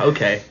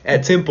 Okay.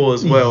 At Temple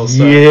as well.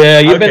 So. Yeah,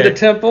 you been Okay. to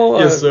Temple?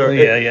 Yes, sir.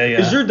 Yeah.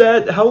 Is your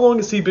dad? How long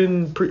has he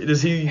been?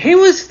 Does he? He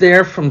was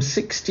there from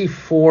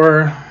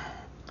 64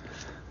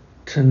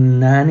 to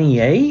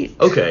 98.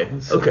 Okay.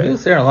 So Okay. he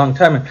was there a long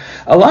time. And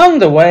along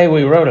the way,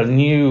 we wrote a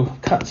new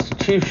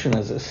constitution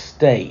as a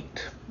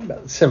state,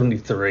 about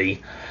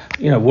 73.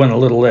 One a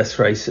little less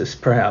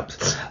racist,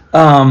 perhaps.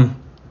 Part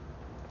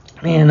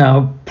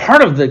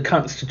of the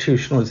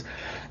constitution was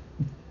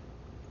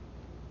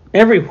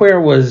everywhere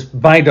was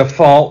by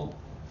default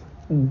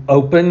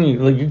open.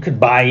 You could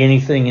buy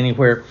anything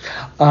anywhere,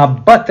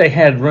 but they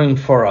had room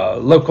for a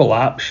local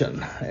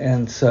option,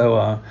 and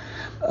so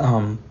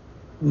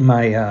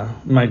my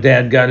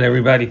dad got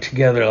everybody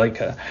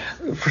together.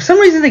 For some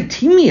reason they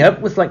teamed me up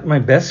with like my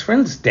best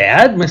friend's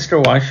dad,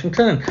 Mr.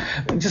 Washington,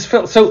 and it just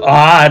felt so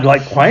odd.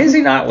 Like, why is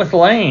he not with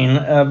Lane?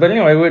 But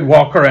anyway, we'd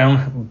walk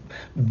around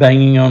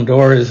banging on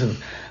doors and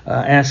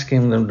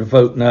asking them to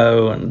vote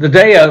no. And the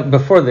day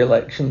before the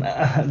election,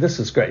 this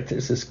is great.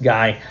 There's this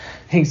guy.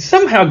 He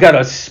somehow got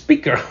a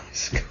speaker on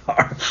his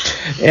car,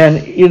 and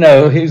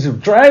he's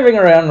driving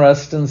around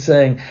Ruston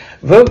saying,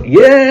 "Vote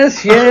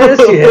yes, yes,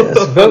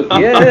 yes, vote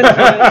yes."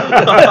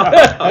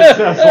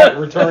 That's like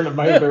Return to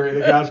Mayberry.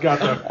 The guy's got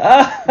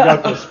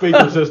the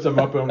speaker system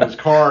up on his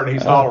car, and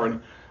he's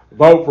hollering,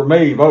 "Vote for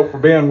me, vote for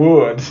Ben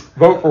Woods,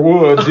 vote for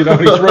Woods." He's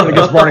running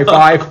against Barney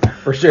Fife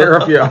for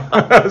sheriff. Yeah.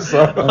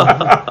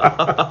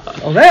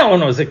 Well, that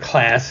one was a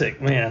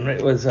classic, man.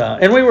 It was,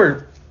 and we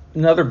were.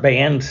 Another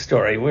band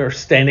story. We were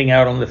standing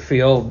out on the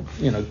field,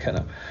 kind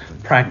of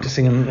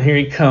practicing, and here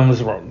he comes.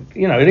 And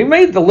he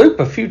made the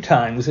loop a few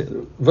times.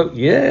 Vote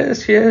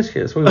yes, yes,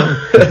 yes. We want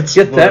to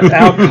get that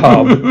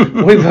alcohol.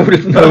 We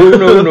voted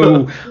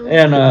no.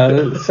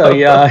 And so,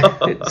 yeah,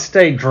 it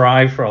stayed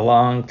dry for a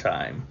long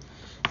time.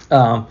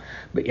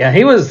 But, yeah,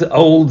 he was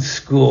old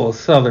school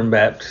Southern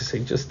Baptist. He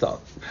just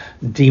thought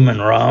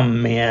demon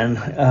rum, man.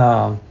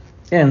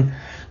 And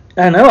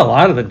I know a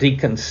lot of the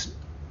deacons,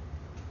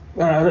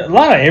 a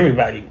lot of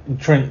everybody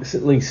drinks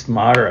at least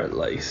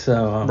moderately.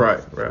 So Right.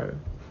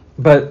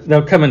 But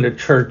they'll come into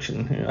church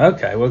and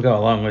okay, we'll go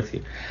along with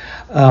you.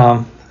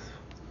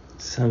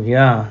 So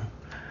yeah.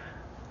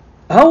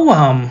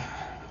 Oh,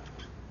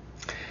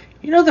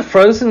 the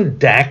frozen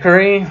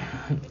daiquiri.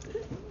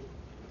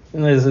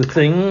 There's a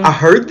thing. I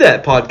heard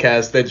that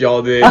podcast that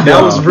y'all did.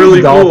 That was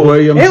really Dolph cool.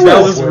 Williams.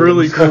 That was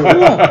really cool.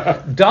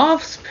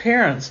 Dolph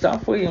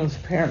Williams'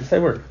 parents, they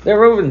were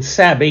over in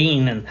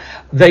Sabine, and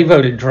they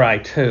voted dry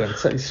too. And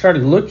so they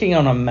started looking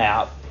on a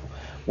map.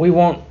 We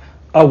want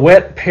a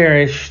wet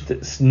parish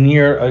that's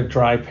near a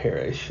dry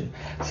parish.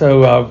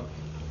 So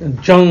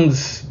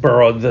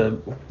Jonesboro, the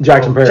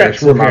Jackson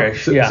Parish, where my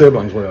Parish, yeah.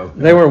 siblings live.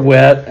 They were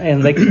wet,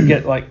 and they could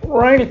get like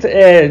right at the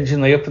edge,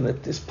 and they opened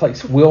this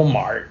place,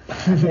 Wilmart,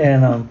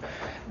 and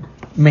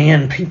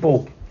man,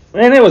 people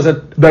And it was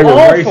They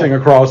were racing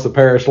across the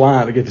Paris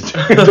line to get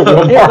to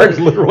Will Park,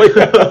 literally.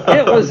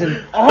 It was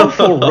an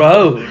awful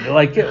road.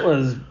 Like it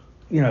was,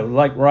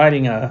 like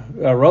riding a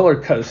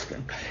roller coaster.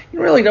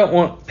 You really don't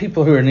want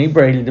people who are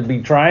inebriated to be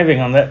driving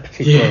on that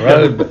particular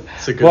road. But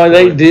boy,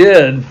 they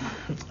did.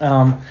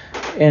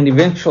 And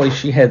eventually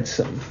she had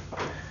some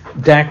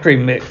daiquiri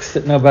mix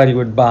that nobody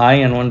would buy.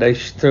 And one day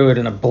she threw it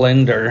in a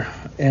blender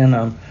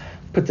and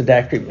put the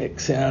daiquiri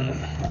mix in.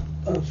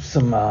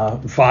 Some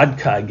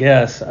vodka, I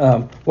guess,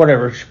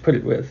 whatever she put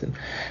it with, and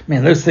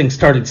man, those things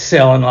started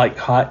selling like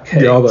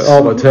hotcakes. Yeah,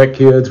 all the tech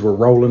kids were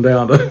rolling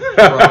down to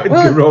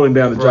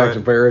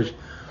Jackson Parish.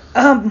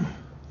 The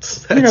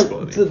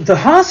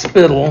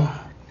hospital,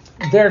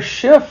 their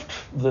shift,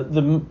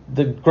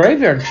 the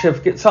graveyard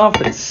shift gets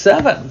off at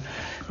 7.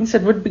 He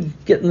said we'd be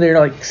getting there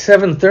like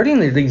 7:30,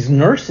 and there are these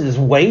nurses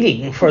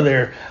waiting for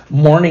their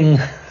morning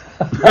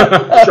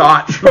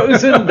shot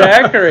frozen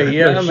daiquiri.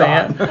 Yeah,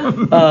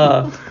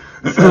 man.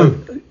 So,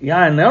 yeah,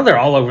 I know they're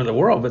all over the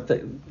world, but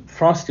the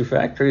Frosty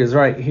Factory is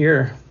right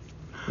here.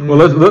 Well,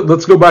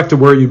 let's go back to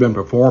where you've been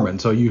performing.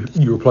 So you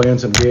were playing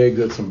some gigs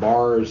at some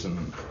bars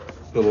and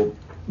little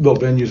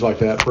venues like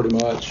that, pretty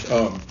much.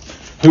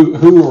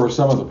 Who were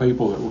some of the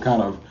people that were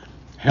kind of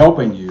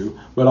helping you,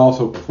 but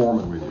also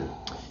performing with you?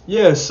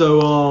 Yeah,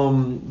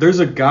 so there's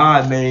a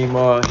guy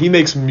named he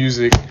makes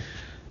music,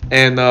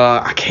 and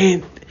I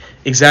can't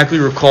exactly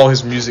recall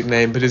his music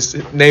name, but his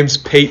name's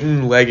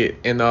Peyton Leggett,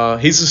 and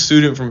he's a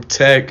student from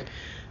Tech,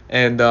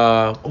 and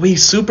we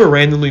super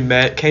randomly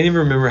met. Can't even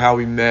remember how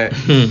we met,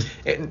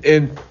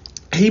 and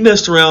he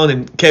messed around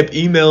and kept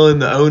emailing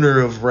the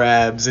owner of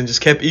Rabs and just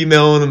kept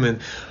emailing him,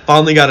 and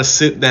finally got to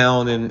sit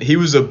down, and he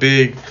was a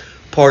big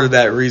part of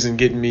that reason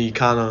getting me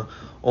kind of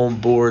on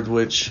board,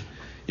 which,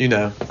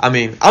 I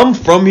mean, I'm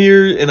from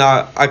here, and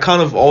I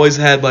kind of always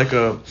had like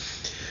a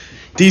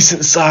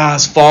decent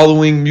size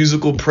following,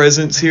 musical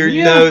presence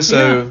here,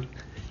 so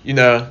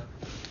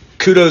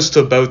kudos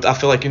to both. I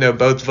feel like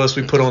both of us,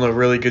 we put on a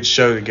really good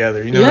show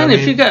together, what I mean?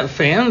 If you got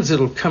fans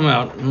that'll come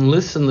out and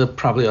listen, they'll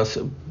probably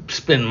also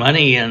spend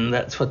money, and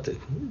that's what the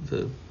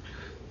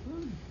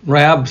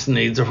Rabs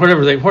needs, or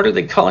what are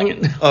they calling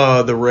it?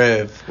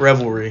 The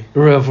Revelry.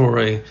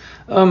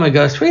 Oh my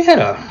gosh, we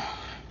had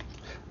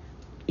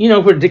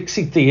where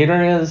Dixie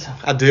Theater is?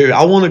 I do.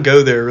 I want to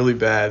go there really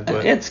bad,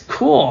 but it's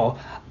cool.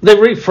 They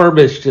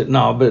refurbished it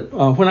now, but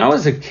when I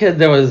was a kid,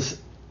 there was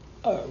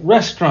a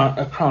restaurant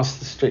across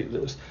the street. There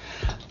was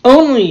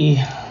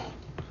only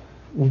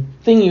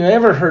thing you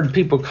ever heard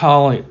people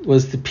call it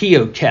was the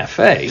P.O.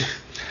 Cafe,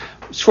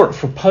 short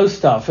for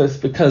post office,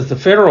 because the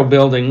federal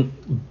building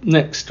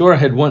next door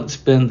had once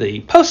been the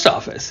post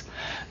office.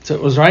 So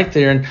it was right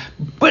there,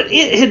 but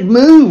it had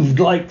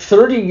moved like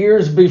 30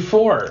 years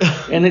before,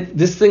 and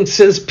this thing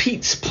says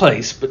Pete's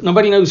Place, but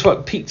nobody knows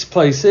what Pete's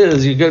Place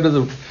is. You go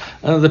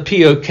to the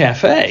P.O.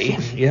 Cafe.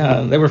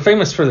 Yeah, they were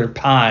famous for their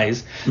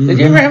pies. Did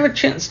you ever have a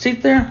chance to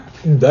eat there?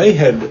 They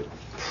had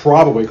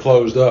probably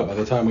closed up by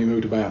the time we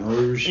moved to Baton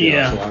Rouge.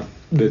 Yeah. So I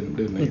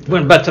didn't eat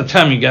When by the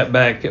time you got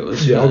back, it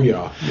was.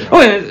 Yeah.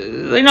 Oh,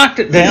 and they knocked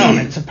it down.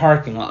 It's a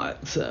parking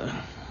lot, so.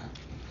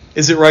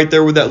 Is it right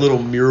there where that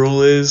little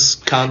mural is?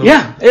 Kind of.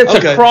 Yeah, it's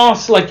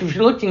across. Like if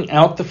you're looking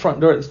out the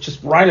front door, it's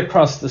just right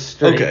across the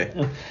street.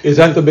 Okay. Is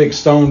that the big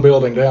stone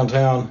building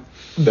downtown?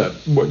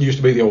 What used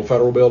to be the old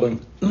federal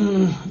building?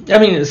 I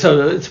mean,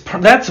 so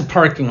that's a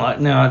parking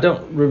lot now. I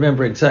don't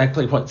remember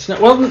exactly what's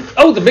now. Well,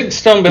 the big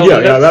stone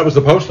building. Yeah, that was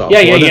the post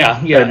office. Yeah.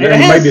 And it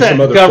has maybe that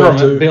some other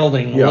government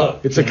building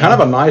look. It's a kind of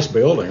a nice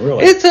building,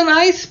 really. It's a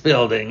nice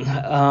building.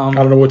 I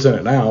don't know what's in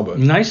it now, but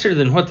nicer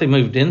than what they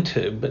moved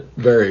into. But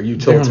very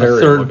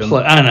utilitarian looking.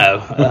 I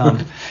know.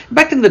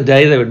 Back in the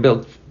day, they would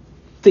build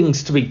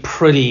things to be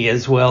pretty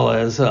as well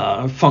as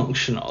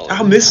functional.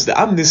 I miss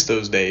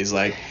those days.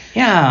 Like,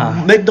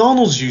 yeah,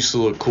 McDonald's used to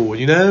look cool.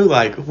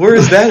 Like, where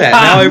is that at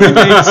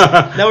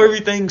now?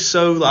 Everything's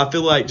so, I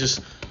feel like,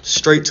 just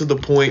straight to the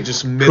point,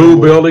 just minimal.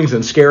 Cool buildings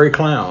and scary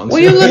clowns.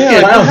 Well, you look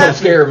at clowns don't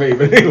scare me,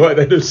 but anyway,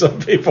 they do some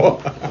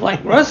people.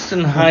 Like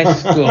Ruston High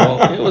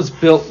School, it was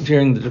built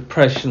during the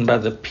Depression by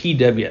the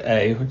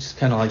PWA, which is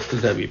kind of like the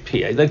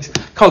WPA. They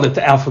called it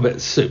the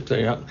alphabet soup.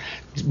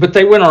 But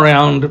they went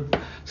around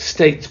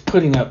states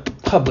putting up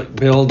public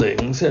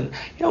buildings, and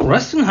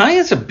Ruston High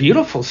is a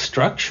beautiful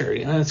structure.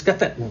 It's got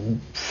that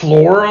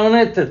floor on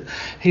it that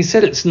he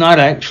said it's not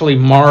actually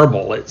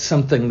marble. It's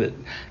something that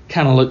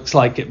kind of looks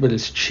like it, but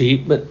it's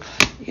cheap. But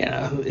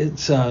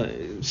it's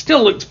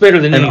still looks better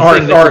than anything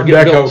Art that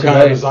Deco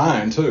kind of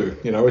design too.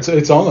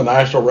 It's on the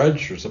National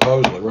Register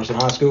supposedly. Ruston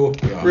High School.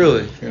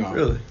 Really.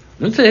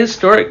 It's a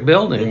historic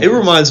building. It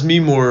reminds me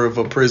more of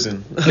a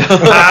prison. Honestly,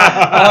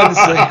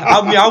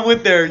 I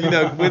went there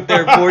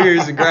 4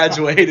 years and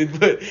graduated,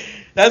 but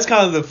that's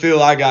kind of the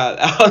feel I got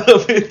out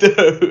of it,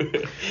 though.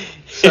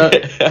 So,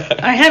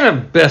 I had a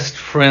best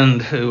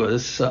friend who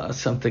was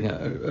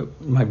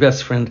my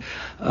best friend.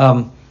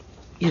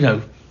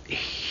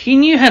 He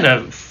knew how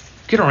to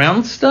get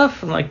around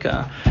stuff,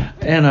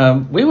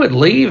 and we would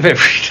leave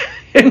every day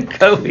and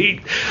go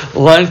eat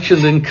lunch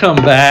and then come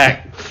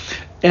back,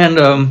 and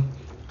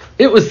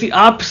it was the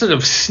opposite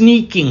of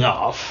sneaking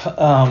off.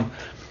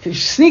 If you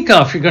sneak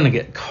off, you're going to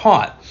get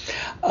caught.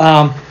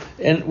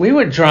 And we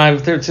would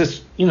drive. There's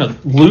this,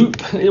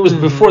 loop. It was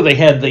before they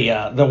had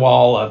the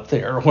wall up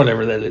there, or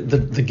whatever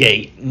the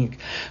gate. And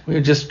we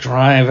would just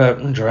drive up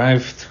and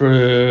drive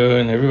through,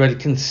 and everybody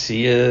can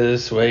see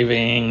us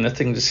waving.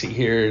 Nothing to see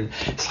here.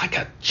 It's like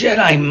a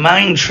Jedi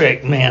mind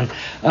trick, man.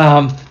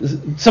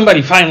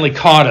 Somebody finally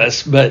caught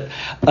us, but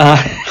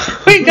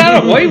we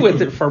got away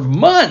with it for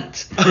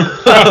months.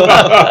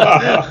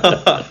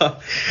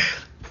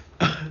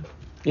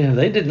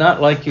 They did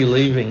not like you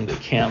leaving the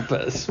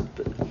campus.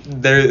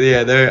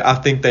 I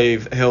think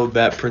they've held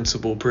that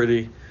principle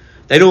pretty.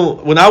 They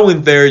don't. When I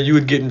went there, you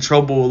would get in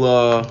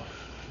trouble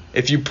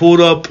if you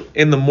pulled up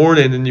in the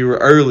morning and you were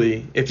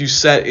early. If you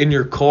sat in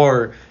your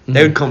car,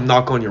 they would come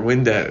knock on your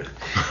window.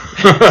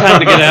 Time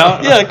to get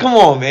out. Yeah, come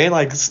on, man.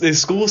 Like,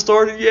 is school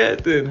started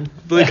yet? Then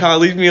they kind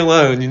of leave me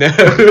alone,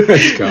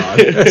 God,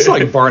 it's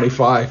like Barney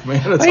Fife, man.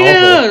 It's awful.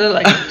 Yeah,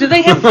 like, do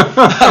they have?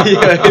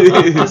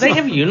 Do they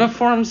have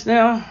uniforms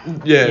now?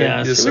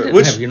 Yeah, yes, so sir. we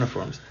didn't have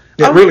uniforms.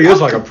 It really is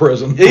like a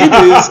prison. It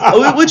is,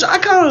 which I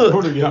kind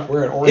of. You're not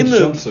wearing orange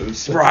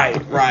jumpsuits.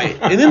 Right.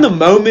 And in the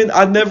moment,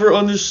 I never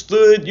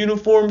understood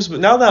uniforms, but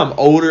now that I'm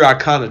older, I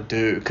kind of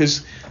do,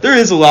 because there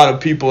is a lot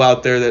of people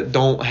out there that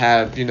don't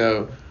have,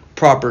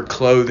 proper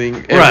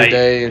clothing every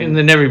day, and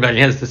then everybody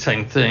has the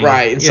same thing,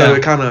 right? And so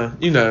it kind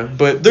of,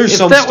 but there's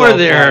some stuff.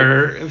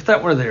 If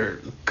that were their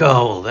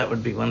goal, that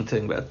would be one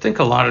thing. But I think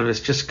a lot of it's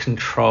just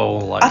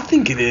control. Like, I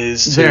think it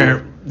is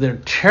too. They're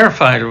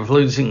terrified of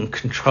losing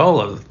control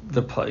of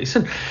the place,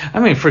 and I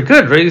mean for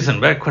good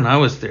reason. Back when I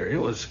was there, it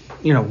was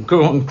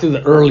going through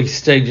the early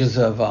stages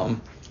of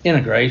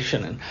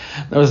integration, and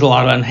there was a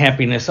lot of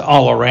unhappiness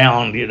all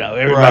around.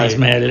 Everybody's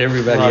mad at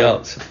everybody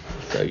else.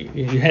 So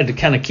you had to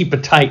kind of keep a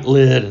tight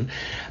lid, and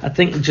I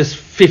think just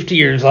 50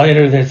 years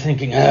later, they're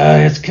thinking,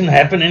 it's going to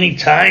happen any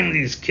time.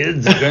 These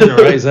kids are going to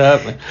rise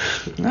up.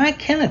 I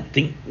kind of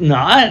think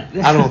not.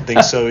 I don't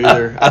think so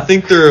either. I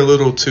think they're a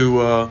little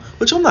too,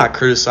 which I'm not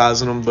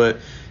criticizing them, but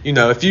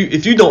if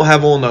you don't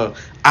have on a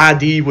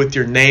ID with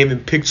your name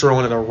and picture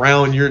on it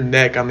around your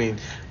neck, I mean,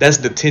 that's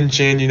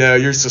detention.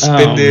 You're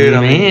suspended.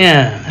 Oh,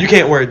 man. You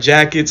can't wear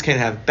jackets, can't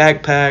have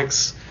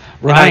backpacks.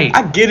 Right.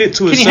 I get it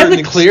to a certain extent. Can you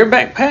have the clear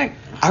backpack?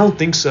 I don't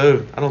think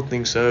so.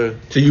 So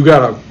you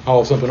got to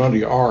haul something under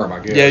your arm,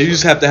 I guess. Yeah, you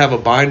just have to have a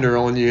binder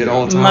on you at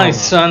all times. My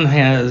son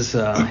has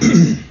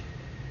his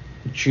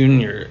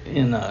junior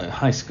in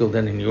high school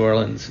down in New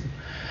Orleans.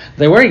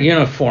 They wear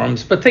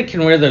uniforms, but they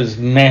can wear those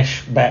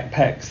mesh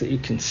backpacks that you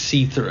can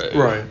see through.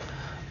 Right.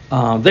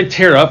 They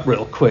tear up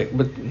real quick,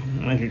 but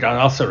they're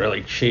also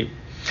really cheap.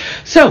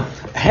 So,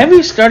 have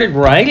you started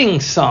writing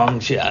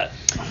songs yet?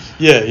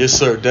 Yeah, yes,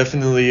 sir.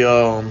 Definitely.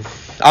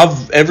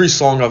 Every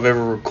song I've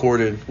ever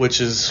recorded,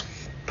 which is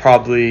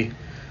probably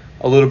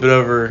a little bit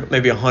over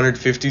maybe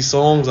 150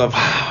 songs. I've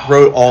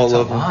wrote all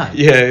of them. Lot.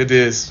 Yeah, it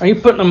is. Are you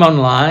putting them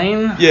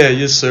online? Yeah,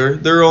 yes, sir.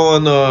 They're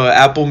on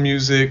Apple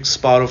Music,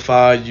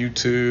 Spotify,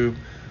 YouTube.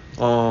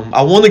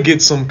 I want to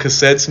get some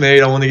cassettes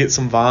made. I want to get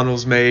some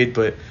vinyls made,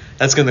 but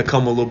that's going to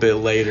come a little bit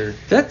later.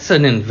 That's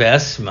an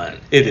investment.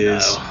 It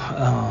is.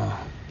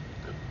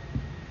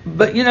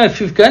 But, if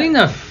you've got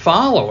enough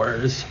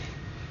followers,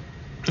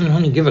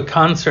 when you give a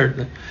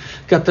concert,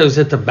 got those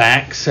at the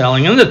back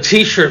selling. And the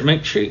T-shirt,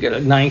 make sure you get a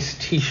nice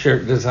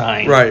T-shirt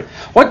design. Right.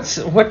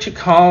 What you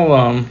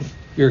call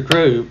your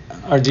group,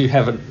 or do you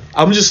have a?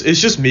 It's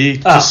just me,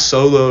 just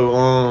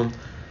solo.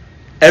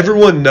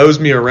 Everyone knows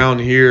me around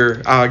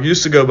here. I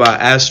used to go by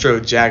Astro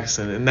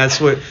Jackson, and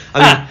that's what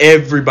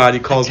everybody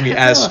calls me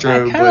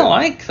Astro. I kind of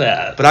like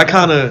that. But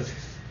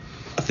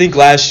I think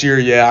last year,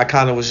 I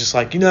kind of was just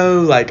like,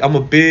 I'm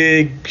a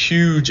big,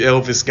 huge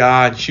Elvis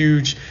guy,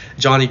 huge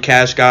Johnny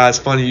Cash guy. It's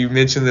funny you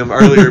mentioned them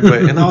earlier,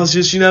 and I was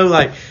just,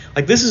 like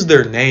this is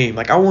their name.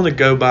 Like, I want to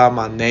go by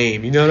my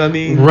name. You know what I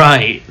mean?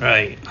 Right.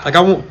 Like,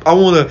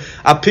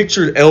 I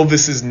pictured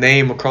Elvis's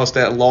name across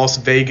that Las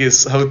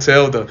Vegas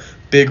hotel, the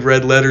big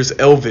red letters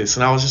Elvis,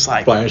 and I was just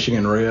like flashing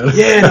in red.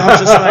 Yeah, and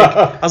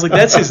I was like,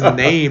 that's his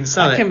name. It's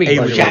not can be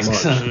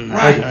Jackson.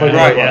 Thank you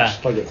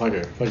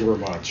very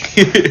much.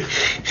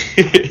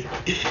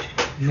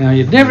 No,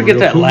 you'd never get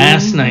that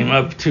last name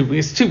up too.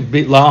 It's too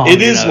long.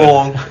 It is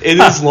long. It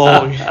is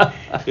long.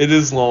 It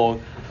is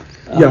long.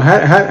 Yeah.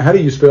 How do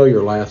you spell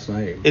your last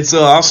name? It's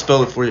I'll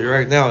spell it for you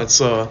right now.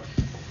 It's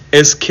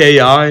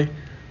Skillingstad.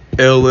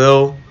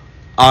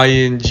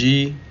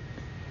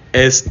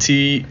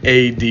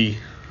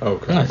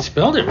 Okay. I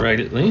spelled it right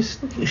at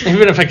least,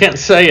 even if I can't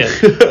say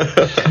it.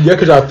 Yeah,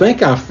 because I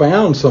think I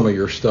found some of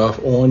your stuff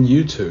on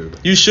YouTube.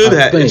 You should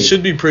have. It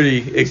should be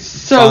pretty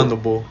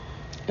findable.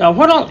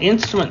 What all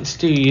instruments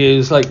do you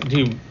use? Like,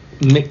 do you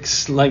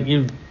mix, like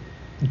you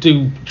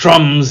do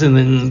drums and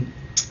then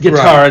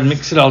guitar and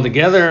mix it all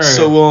together? Or?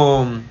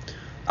 So,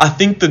 I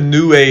think the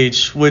new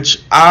age,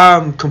 which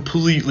I'm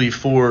completely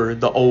for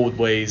the old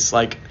ways.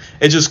 Like,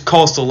 it just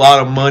costs a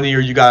lot of money, or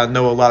you gotta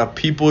know a lot of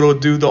people to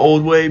do the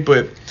old way.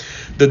 But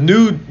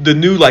the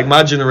new like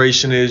my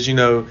generation is,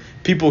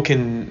 people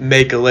can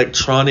make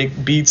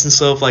electronic beats and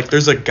stuff. Like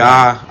there's a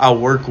guy I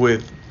work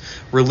with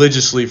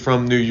religiously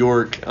from New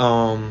York.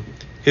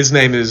 His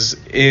name is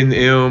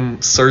N.M.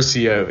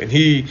 Cercio, and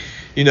he,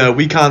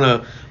 we kind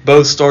of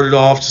both started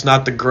off just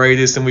not the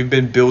greatest, and we've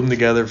been building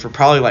together for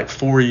probably like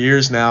 4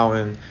 years now,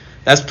 and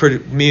that's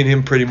me and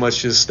him pretty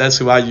much that's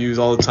who I use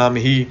all the time.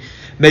 And he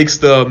makes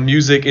the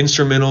music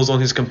instrumentals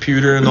on his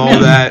computer and all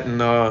that,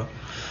 and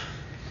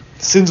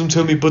sends them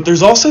to me. But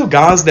there's also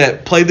guys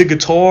that play the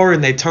guitar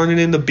and they turn it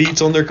into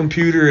beats on their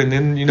computer, and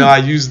then I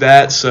use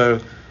that. So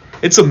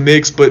it's a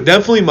mix, but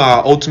definitely my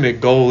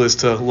ultimate goal is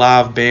to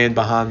live band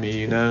behind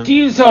me. Do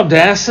you use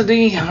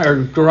Audacity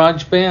or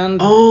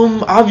GarageBand?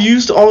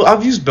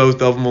 I've used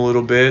both of them a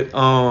little bit.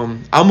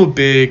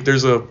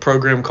 There's a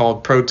program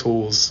called Pro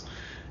Tools,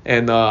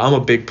 and I'm a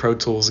big Pro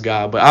Tools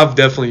guy, but I've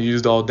definitely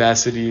used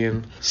Audacity.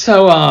 And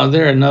so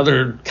they're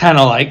another kind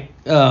of like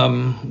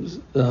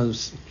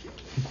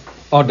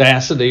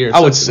Audacity or something. I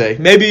would say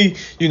maybe,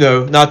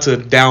 not to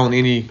down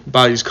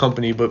anybody's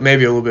company, but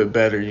maybe a little bit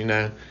better,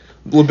 a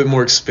little bit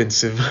more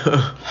expensive.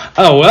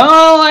 Oh, well,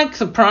 I like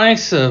the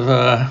price of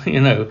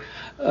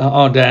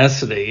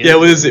Audacity. Yeah,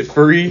 what is it,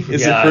 free?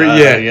 Is it free?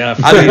 Yeah.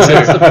 I do too.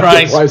 That's the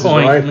price price is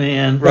point, right.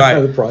 man. Right.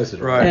 The price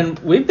is right. And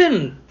we've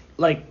been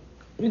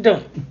we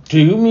don't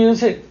do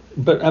music,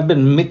 but I've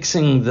been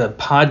mixing the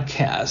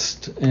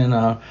podcast,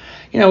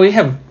 and we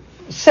have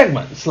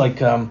segments like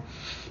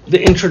the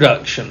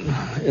introduction,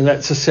 and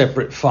that's a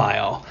separate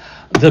file.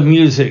 The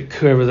music,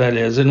 whoever that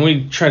is, and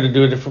we try to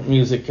do a different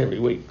music every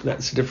week.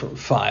 That's a different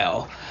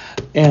file,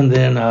 and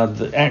then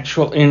the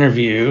actual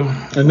interview,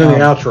 And then the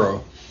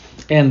outro.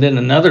 and then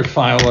another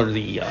file are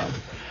the.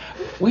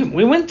 We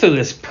went through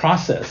this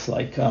process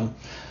like.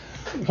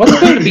 What's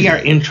going to be our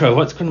intro?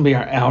 What's going to be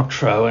our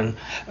outro? And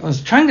I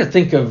was trying to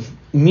think of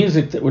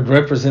music that would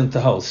represent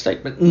the whole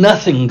state, but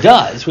nothing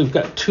does. We've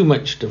got too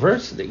much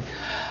diversity.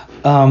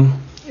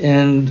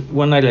 And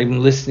one night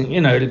I'm listening,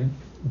 it had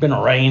been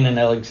a rain in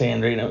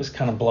Alexandria, and it was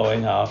kind of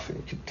blowing off.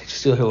 You could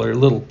still hear a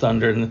little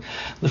thunder, and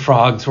the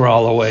frogs were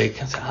all awake.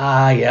 I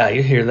said, yeah,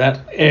 you hear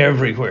that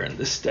everywhere in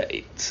the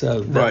state.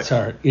 So that's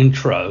our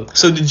intro.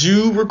 So did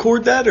you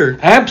record that, or?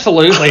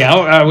 Absolutely.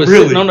 I was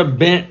Really? sitting on a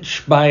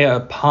bench by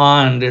a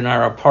pond in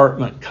our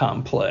apartment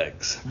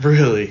complex.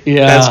 Really?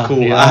 Yeah, That's cool.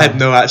 yeah. I had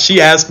no idea. She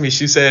asked me,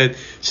 she was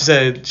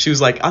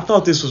like, I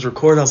thought this was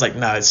recorded. I was like,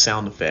 nah, it's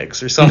sound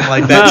effects or something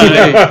like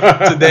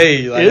that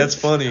today. Like, that's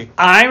funny.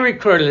 I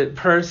recorded it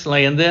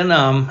personally, and then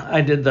I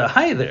did the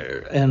hi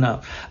there, and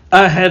I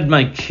had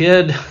my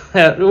kid.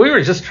 We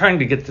were just trying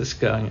to get this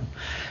going.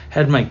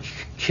 Had my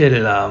kid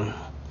at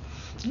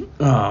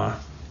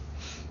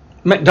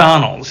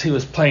McDonald's. He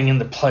was playing in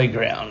the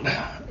playground.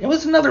 It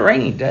was another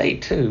rainy day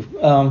too,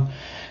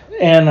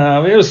 and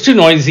it was too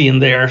noisy in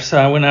there, so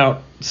I went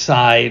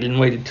outside and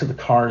waited till the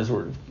cars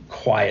were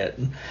quiet.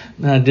 And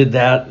I did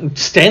that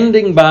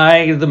standing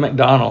by the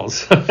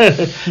McDonald's.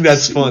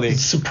 That's funny.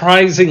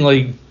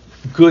 Surprisingly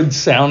good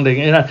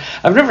sounding, and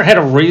I've never had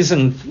a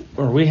reason,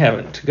 or we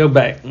haven't, to go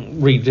back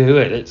and redo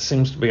it. It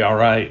seems to be all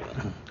right.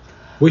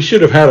 We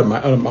should have had a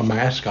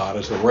mascot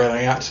as the red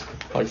ants,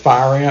 like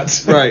fire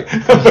ants. Right.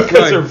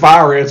 Because they're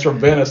fire ants from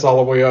Venice all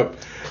the way up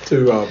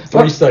to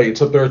 3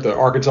 states, up there at the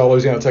Arkansas,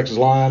 Louisiana, Texas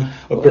line,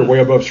 up there way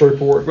above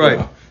Shreveport.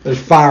 Right.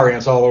 There's fire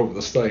ants all over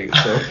the state.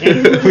 So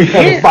we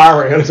had a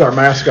fire ant as our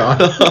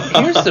mascot.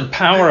 Here's the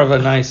power of a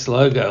nice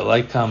logo.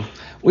 Like,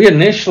 we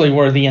initially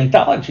were the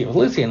Anthology of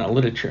Louisiana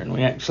Literature, and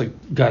we actually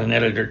got an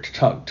editor to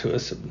talk to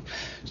us. And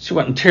she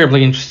wasn't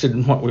terribly interested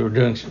in what we were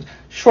doing. She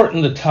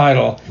shortened the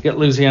title, get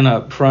Louisiana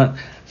up front.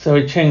 So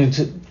we changed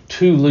it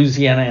to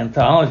Louisiana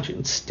Anthology.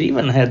 And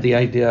Stephen had the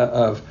idea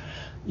of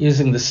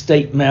using the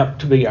state map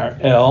to be our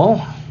L.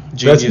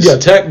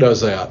 Tech does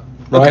that,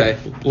 right? Okay.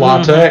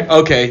 La Tech.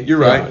 Okay, you're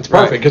right. Yeah, it's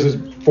perfect because it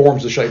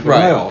forms the shape of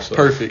an L. So.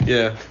 Perfect,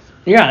 yeah.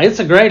 Yeah, it's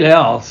a great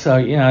L. So,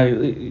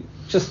 and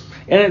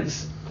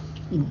it's,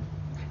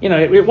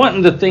 it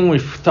wasn't the thing we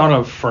thought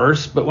of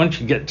first, but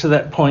once you get to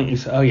that point, you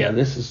say, oh, yeah,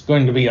 this is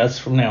going to be us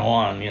from now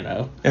on,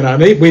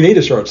 And we need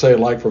to start saying,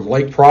 like, from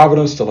Lake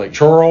Providence to Lake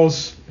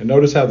Charles, and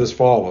notice how this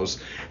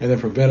follows, and then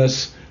from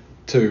Venice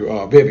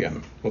to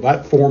Vivian. Well,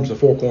 that forms the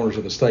 4 corners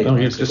of the state. Oh,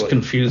 it's just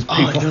confused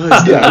people. It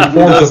does. Yeah, it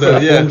forms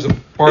a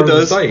part It of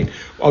does. the state.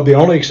 The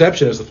only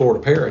exception is the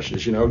Florida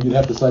parishes. You'd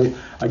have to say,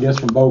 I guess,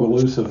 from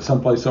Bogalusa to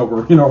someplace over,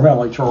 around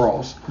Lake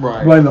Charles.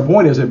 Right. But the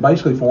point is, it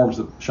basically forms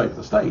the shape of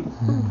the state.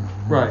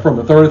 Right. From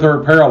the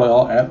 33rd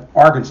parallel at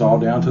Arkansas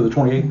down to the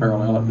 28th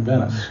parallel at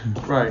Venice.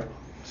 Right.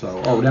 So,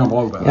 or down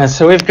below that. Yeah,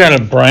 so we've got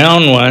a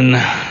brown one.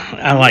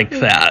 I like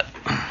that.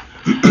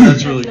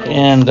 That's really cool.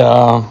 And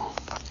our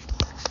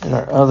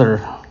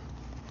other.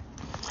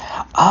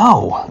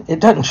 Oh, it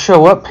doesn't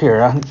show up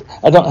here.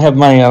 I don't have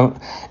my.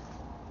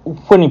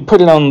 When you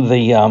put it on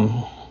the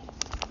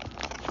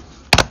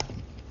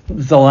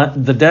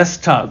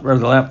desktop or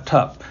the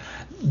laptop,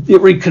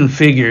 it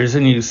reconfigures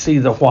and you see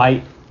the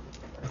white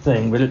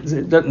thing, but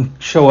it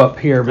doesn't show up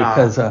here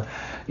because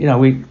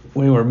we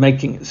were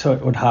making it so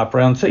it would hop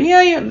around. So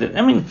yeah.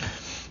 I mean,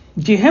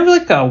 Do you have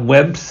like a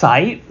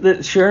website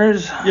that's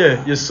yours?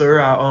 Yeah, yes sir.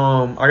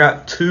 I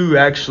got two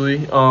actually.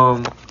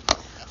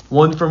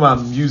 One for my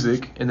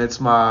music, and it's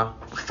my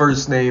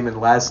first name and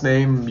last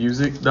name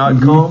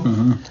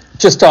music.com.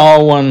 Just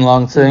all one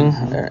long thing?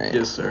 All right.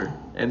 Yes sir.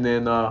 And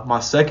then my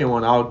second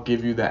one, I'll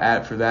give you the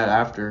ad for that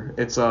after.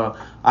 It's I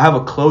have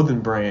a clothing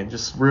brand,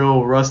 just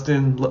real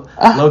Ruston,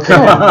 located in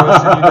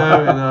Ruston, you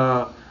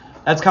know, and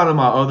that's kind of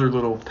my other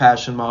little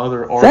passion, my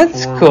other art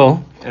That's form.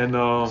 cool. And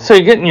So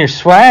you're getting your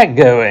swag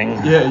going.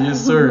 yeah,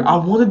 yes sir. I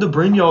wanted to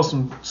bring y'all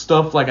some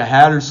stuff like a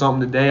hat or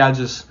something today.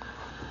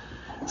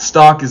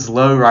 Stock is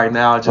low right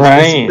now.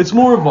 It's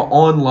more of an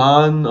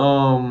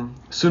online.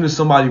 As soon as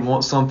somebody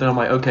wants something, I'm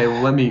like, okay,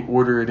 well, let me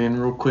order it in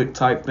real quick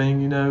type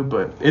thing, you know.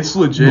 But it's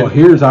legit. Well,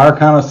 here's our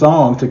kind of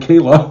song,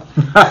 Tequila.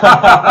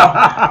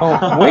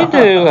 We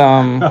do.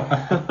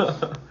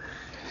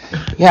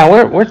 Yeah,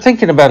 we're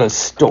thinking about a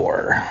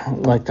store,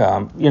 like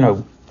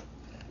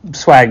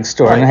swag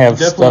store, and have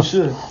definitely stuff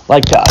should.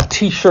 like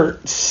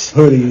T-shirts,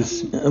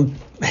 Hoodies,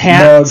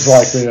 hats, mugs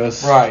like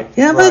this. Right.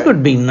 Yeah, right. that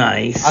would be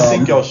nice. I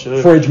think y'all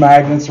should. Fridge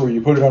magnets where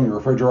you put it on your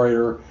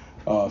refrigerator.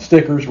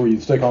 Stickers where you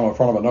stick on the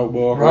front of a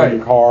notebook or Right. in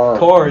your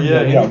car.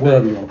 Yeah,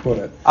 wherever you want to put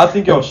it. I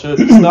think y'all should.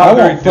 It's not I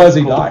very want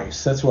fuzzy difficult.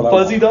 dice. That's what I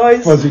Fuzzy want.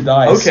 dice? Fuzzy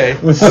dice. Okay.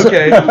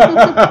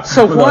 Okay.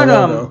 So With our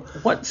logo.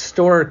 what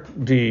store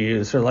do you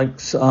use, or like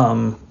to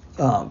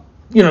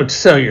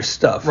sell your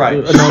stuff? Right.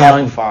 An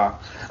online- Shopify.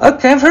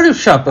 Okay, I've heard of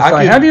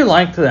Shopify. How do you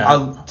like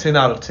that? 10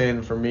 out of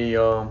 10 for me.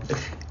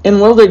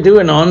 And will they do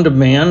an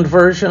on-demand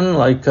version?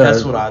 Like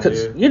That's what I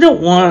 'cause do. You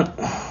don't want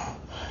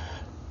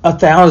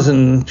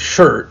 1,000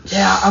 shirts.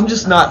 Yeah, I'm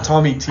just not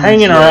Tommy T.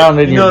 Hanging around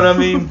in You know your- what I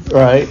mean?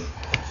 Right.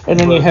 And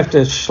then you But- have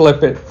to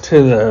slip it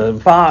to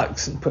the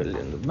box and put it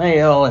in the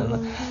mail.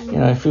 And,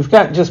 if you've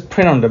got just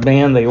print on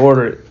demand, they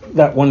order it,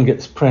 that one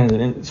gets printed.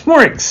 And it's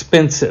more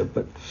expensive,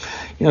 but,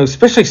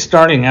 especially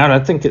starting out, I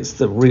think it's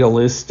the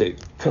realistic.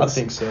 I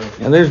think so.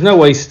 There's no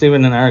way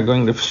Steven and I are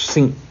going to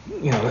sink,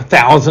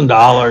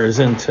 $1,000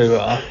 into,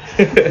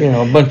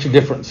 a bunch of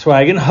different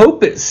swag and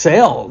hope it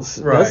sells.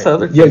 Right. That's the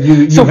other thing. Yeah,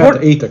 you So have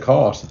what- to eat the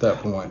cost at that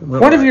point. Really.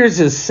 What of yours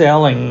is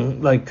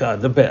selling, like,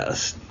 the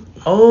best?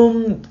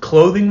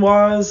 Clothing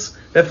wise,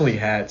 definitely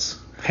hats.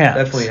 Hats.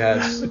 Definitely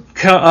hats.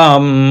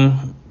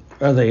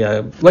 Are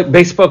they like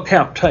baseball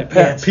cap type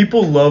Yeah, hats?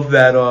 people love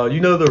that.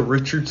 The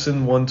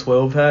Richardson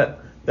 112 hat.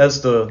 That's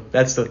the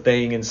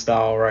thing in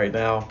style right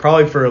now.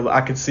 Probably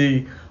I could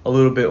see a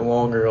little bit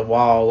longer, a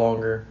while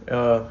longer.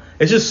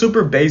 It's just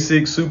super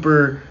basic,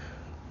 super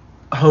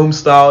home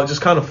style. It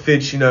just kind of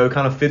fits, kind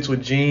of fits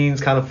with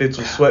jeans, kind of fits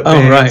with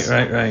sweatpants.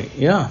 Oh, right.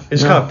 Yeah.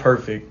 It's kind of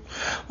perfect.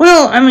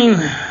 Well, I mean,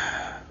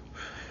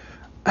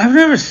 I've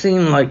never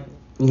seen like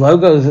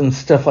logos and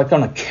stuff like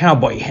on a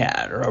cowboy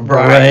hat or a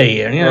beret. Right.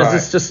 And Right.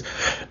 it's just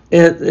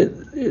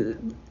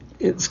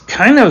it's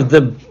kind of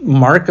the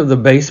mark of the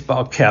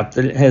baseball cap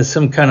that it has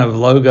some kind of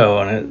logo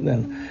on it.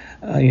 And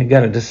you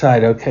got to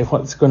decide, okay,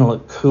 what's going to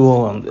look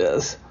cool on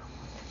this.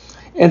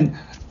 And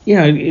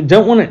you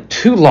don't want it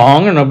too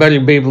long or nobody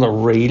will be able to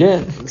read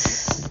it.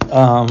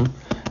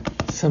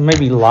 So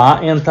maybe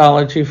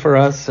Anthology for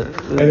us.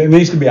 And it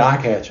needs to be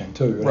eye-catching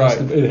too. Right.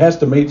 It has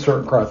to meet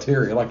certain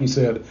criteria. Like you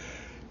said,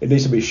 it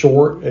needs to be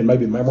short and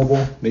maybe memorable.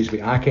 It needs to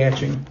be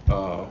eye-catching.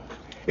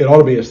 It ought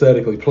to be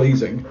aesthetically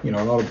pleasing. You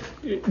ought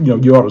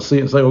to see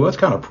it and say, well, that's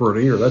kind of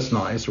pretty or that's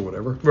nice or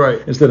whatever. Right.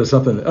 Instead of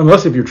something,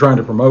 unless if you're trying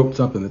to promote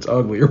something that's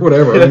ugly or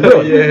whatever. I mean,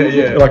 really,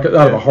 Yeah. Like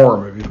out of a horror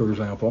movie, for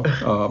example.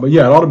 But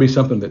yeah, it ought to be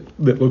something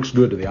that looks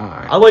good to the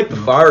eye. I like the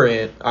fire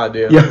ant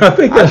idea. Yeah, I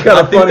think that's kind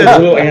of funny. that's-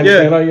 Little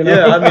antenna,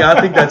 Yeah, I mean,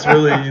 I think that's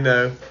really,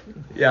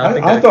 yeah. I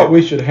think I that thought could-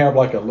 we should have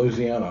like a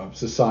Louisiana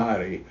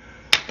society,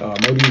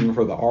 maybe even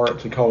for the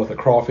arts, to call it the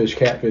Crawfish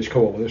Catfish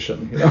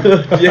Coalition.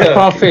 Yeah.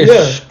 Crawfish,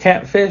 Yeah.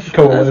 catfish. That's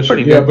Coalition,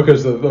 pretty yeah, good.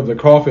 because of the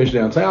crawfish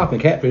down south and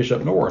catfish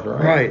up north,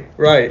 right?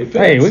 Right. It fits.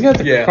 Hey, we got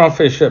the Yeah.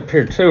 crawfish up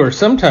here too, or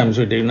sometimes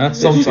we do. Not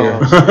this year.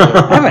 Sometimes.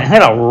 I haven't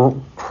had a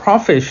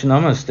crawfish in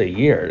almost a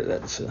year.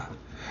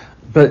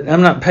 But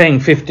I'm not paying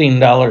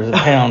 $15 a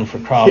pound for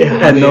crawfish.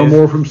 Yeah. And no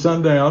more from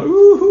sundown.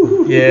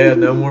 Ooh, Yeah,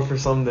 no more for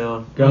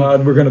sundown.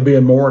 God, we're going to be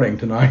in mourning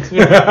tonight.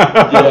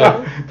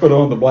 Yeah. Put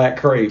on the black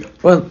crepe.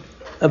 Well,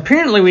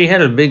 apparently we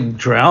had a big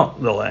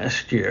drought the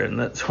last year, and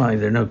that's why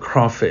there are no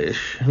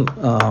crawfish.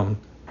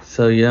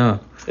 So yeah.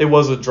 It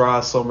was a dry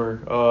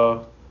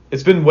summer.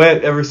 It's been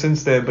wet ever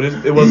since then, but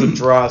it was a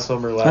dry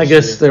summer last year. I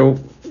guess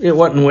it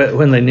wasn't wet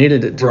when they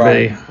needed it to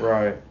be.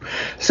 Right.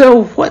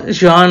 So what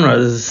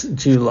genres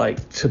do you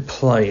like to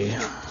play?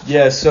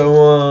 Yeah, so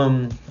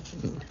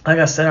like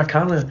I said, I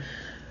kind of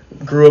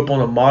grew up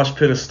on a mosh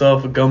pit of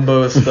stuff, a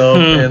gumbo of stuff,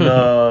 and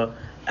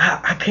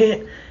I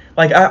can't.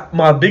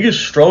 My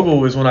biggest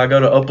struggle is when I go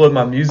to upload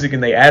my music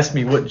and they ask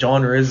me what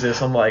genre is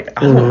this. I'm like,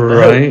 I don't know.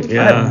 Right, I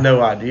yeah. have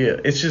no idea.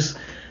 It's just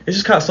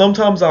kind of,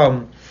 sometimes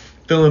I'm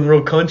feeling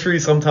real country,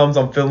 sometimes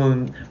I'm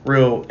feeling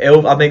real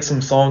I make some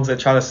songs that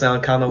try to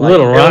sound kind of like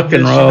Little rock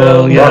and Elvis,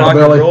 roll, yeah. rock and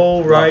Rockabilly.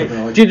 roll, right?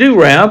 Rockabilly. Do you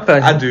do rap?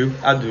 I do.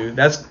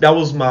 That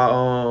was my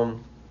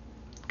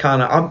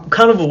I'm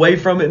kind of away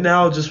from it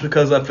now, just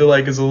because I feel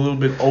like it's a little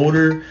bit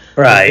older.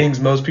 Right. The things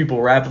most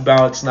people rap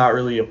about, it's not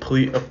really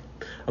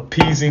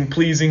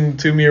pleasing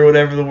to me, or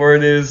whatever the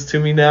word is to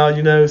me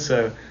now,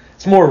 so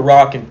it's more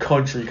rock and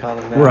country kind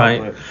of now.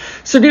 Right. But.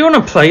 So do you want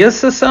to play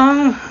us a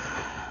song?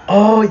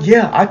 Oh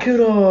yeah, I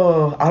could.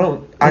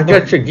 I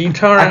got your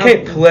guitar. I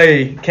can't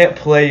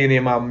play any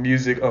of my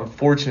music,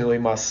 unfortunately,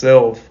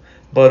 myself.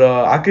 But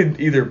I could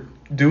either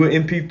do an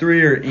MP3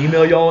 or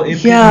email y'all an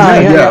MP3.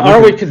 Yeah.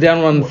 Or we could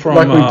down one from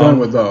like we've done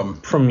with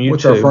from YouTube.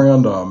 with our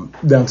friend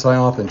down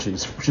south, and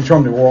she's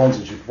from New Orleans,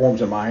 and she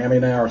performs in Miami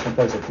now or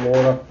someplace in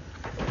Florida.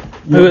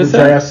 Who is the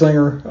that? jazz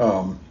singer.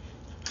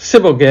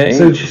 Sybil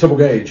Gage. Sybil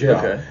Gage, yeah.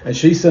 Okay. And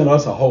she sent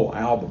us a whole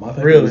album. I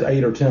think it was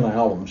 8 or 10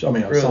 albums.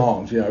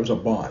 Songs. Yeah, it was a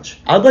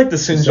bunch. I'd like to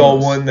send y'all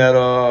one that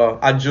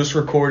I just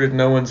recorded.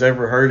 No one's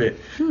ever heard it,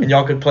 and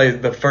y'all could play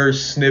the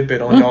first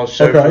snippet on y'all's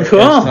show for the Cool.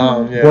 first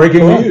time. Yeah.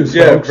 Breaking news.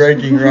 Yeah, folks.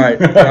 breaking. Right.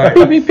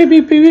 Beep, beep, beep,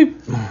 beep,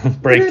 beep,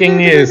 beep. Breaking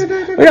news. We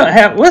don't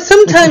have. Well,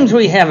 sometimes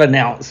we have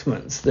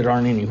announcements that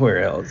aren't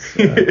anywhere else.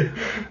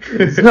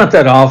 It's not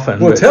that often.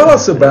 Well, but- tell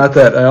us about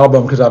that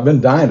album, because I've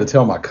been dying to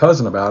tell my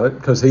cousin about it,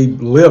 because he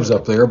lives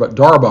up there. But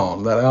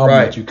Darbone, that album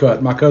Right. that you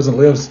cut, my cousin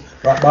lives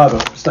right by the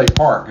state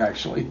park,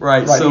 actually.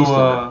 Right. east of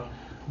So,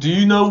 do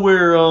you know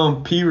where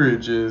Pea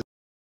Ridge is?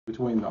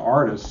 between the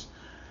artists,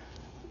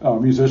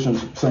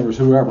 musicians, singers,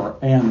 whoever,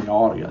 and the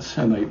audience,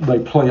 and they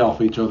play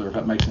off each other, if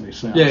that makes any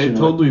sense. Yeah, it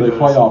totally They does.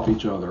 play off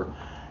each other,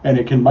 and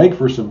it can make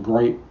for some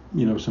great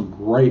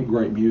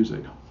great music.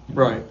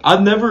 Right. I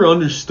never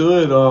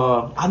understood.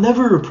 I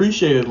never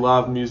appreciated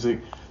live music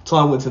until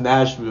I went to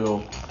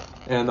Nashville.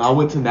 And I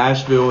went to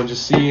Nashville and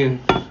just going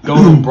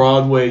on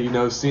Broadway,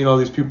 seeing all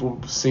these people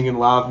singing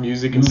live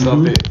music and stuff.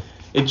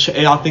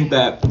 I think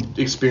that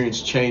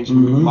experience changed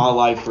my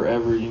life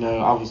forever.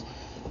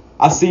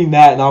 I seen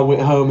that and I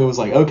went home. It was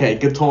like, okay,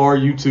 guitar,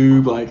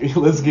 YouTube, like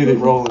let's get it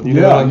rolling. You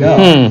know what I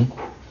mean?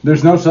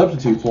 There's no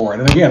substitute for it.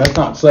 And again, that's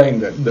not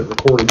saying that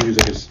recorded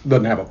music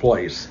doesn't have a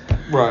place.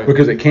 Right.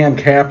 Because it can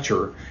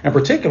capture, and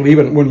particularly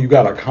even when you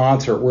got a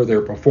concert where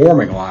they're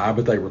performing live,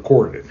 but they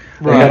recorded it.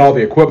 They had all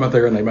the equipment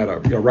there, and they made a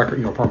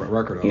record, permanent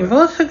record of You've it.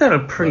 also got a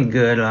pretty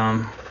good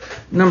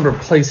number of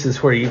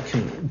places where you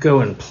can go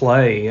and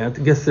play. I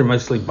guess they're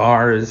mostly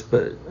bars,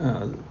 but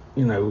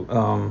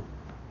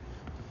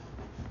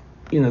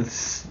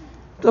it's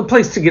a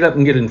place to get up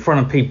and get in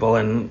front of people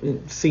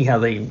and see how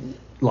they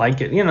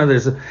like it.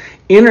 There's an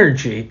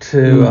energy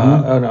to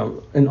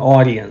an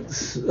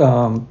audience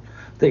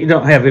that you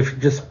don't have if you're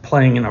just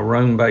playing in a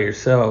room by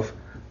yourself.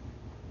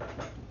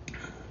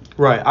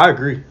 Right, I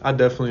agree. I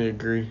definitely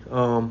agree.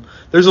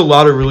 There's a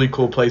lot of really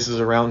cool places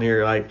around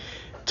here. Like,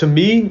 to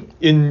me,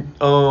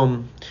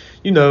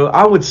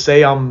 I would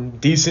say I'm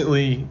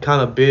decently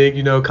kind of big,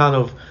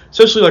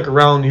 especially like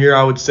around here,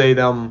 I would say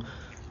that I'm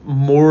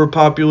more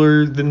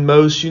popular than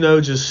most,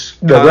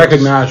 just They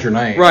recognize your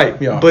name. right.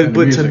 Yeah, but and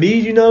the to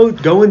music. me,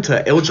 going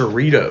to El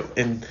Dorito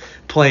and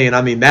playing,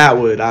 that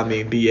would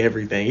be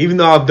everything. Even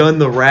though I've done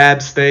the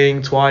Rabs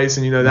thing twice,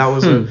 and that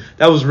was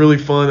that was really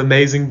fun,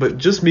 amazing. But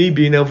just me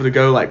being able to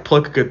go like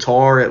pluck a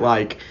guitar at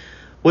like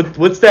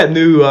what's that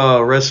new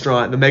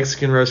restaurant, the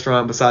Mexican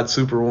restaurant besides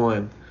Super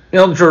One?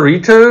 El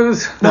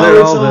Doritos? No,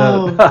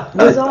 it's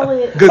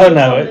Gonzalez. Good- Oh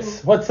no,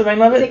 what's the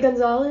name of Is it it?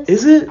 Gonzalez?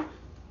 Is it?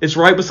 It's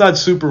right beside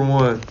Super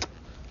One.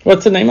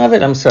 What's the name of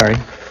it? I'm sorry.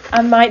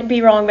 I might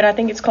be wrong, but I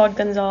think it's called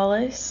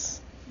Gonzalez.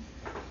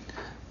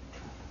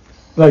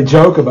 They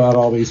joke about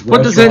all these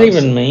What does that restaurants.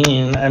 even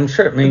mean? I'm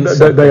sure it means They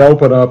something.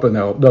 open up and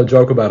they'll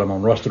joke about them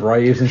on Rusted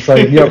Rays and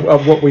say,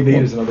 what we need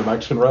is another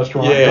Mexican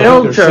restaurant. Yeah. I think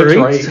El there's 6 or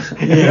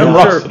Chorizo. 8 in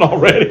Rusted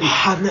already.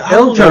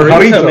 El Dorito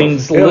Jarrito.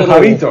 means El little.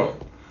 Jarrito.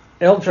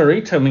 El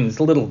Jarrito means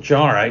little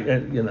jar.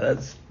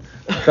 That's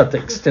about the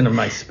extent of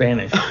my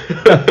Spanish.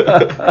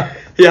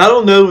 Yeah, I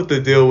don't know what the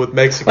deal with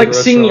Mexican Like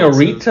restaurants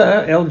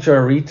señorita, El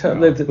Jarrito.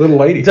 Little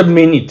lady.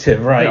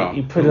 Diminutive, right? Yeah,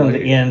 You put it little on the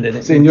lady. end and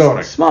it's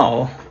Signora.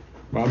 small.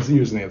 Well, I was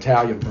using the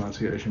Italian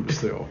pronunciation, but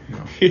still.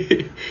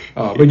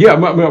 But yeah,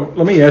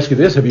 let me ask you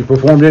this: have you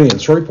performed any in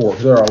Shreveport?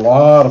 'Cause there are a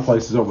lot of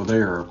places over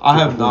there. I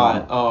have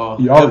not.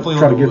 You ought to Definitely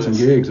try on to the get some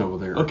list. gigs over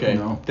there. Okay, You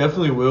know?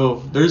 definitely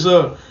will. There's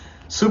a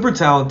super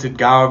talented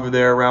guy over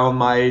there around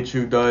my age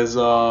who does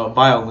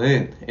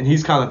violin, and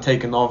he's kind of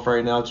taking off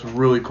right now. It's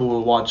really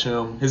cool to watch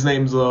him. His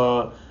name's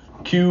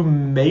Q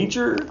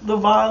Major, the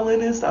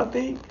violinist, I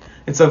think.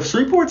 And so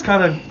Shreveport's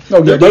kind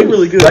of they're doing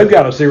really good. They've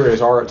got a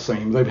serious art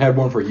scene. They've had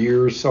one for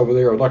years over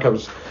there. Like I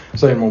was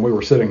saying when we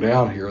were sitting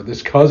down here,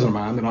 this cousin of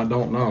mine that I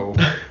don't know,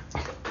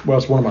 well,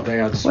 it's one of my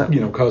dad's,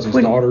 cousin's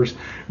daughters,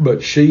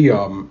 but she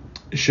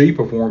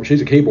performed.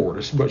 She's a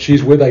keyboardist, but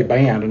she's with a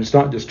band, and it's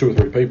not just 2 or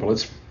 3 people.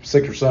 It's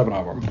 6 or 7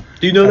 of them.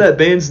 Do you know that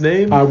band's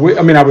name? I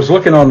was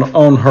looking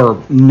on her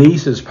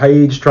niece's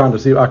page trying to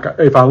see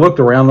if I looked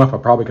around enough, I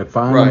probably could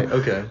find them. Right.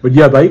 Okay. But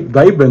yeah,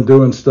 they've been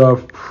doing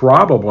stuff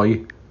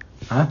probably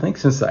I think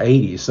since the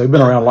 80s. They've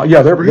been around a lot.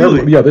 Yeah,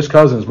 this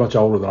cousin is much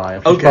older than I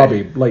am. She's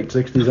probably late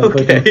 60s, I'm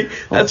thinking.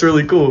 That's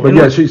really cool. But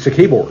yeah, she's the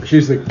keyboard.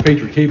 She's the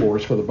featured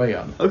keyboardist for the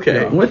band.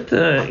 Okay. Yeah. With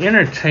the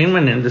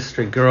entertainment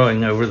industry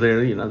growing over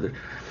there,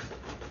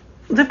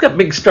 they've got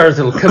big stars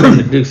that'll come in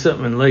to do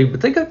something and leave, but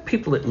they got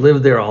people that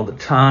live there all the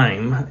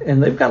time,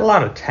 and they've got a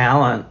lot of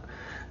talent.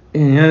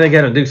 And, they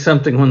got to do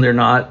something when they're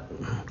not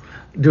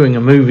doing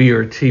a movie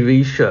or a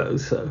TV show.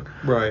 So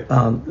Right.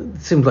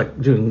 It seems like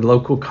doing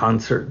local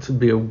concerts would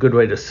be a good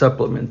way to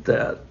supplement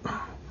that.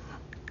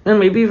 And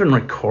maybe even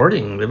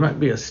recording. There might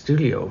be a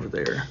studio over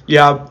there.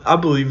 Yeah, I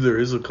believe there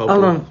is a couple.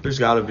 Although- There's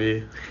got to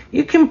be.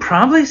 You can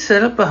probably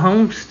set up a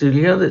home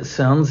studio that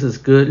sounds as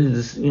good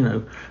as,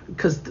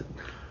 because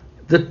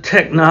the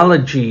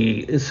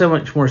technology is so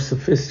much more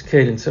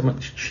sophisticated and so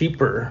much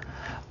cheaper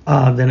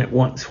than it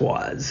once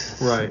was.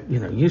 Right.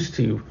 Used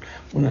to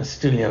when a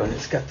studio and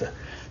it's got the,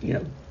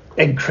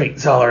 egg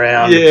crates all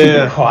around, Yeah. to keep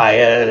it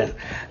quiet,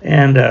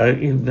 and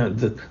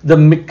the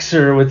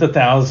mixer with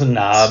 1,000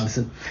 knobs,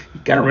 and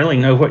you got to really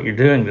know what you're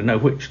doing to know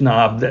which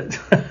knob that.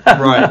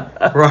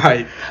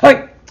 Right.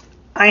 Like,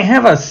 I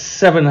have a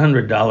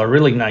 $700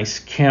 really nice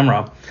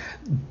camera.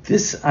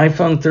 This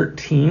iPhone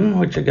 13,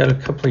 which I got a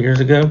couple of years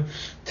ago,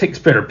 takes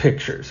better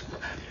pictures.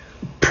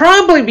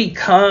 Probably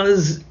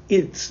because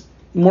it's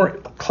more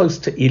close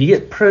to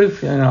idiot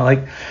proof.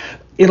 Like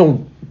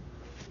it'll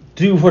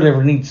do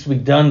whatever needs to be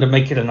done to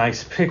make it a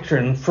nice picture.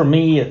 And for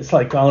me, it's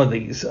like all of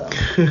these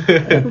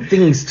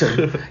things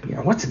to,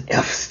 what's an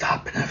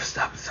f-stop, an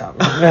f-stop, stop.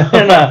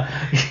 And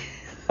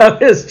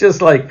it's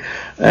just like,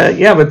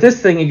 but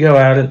this thing you go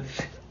out and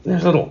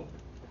there's a little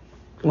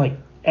like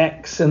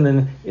X, and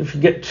then if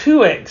you get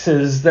two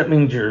X's, that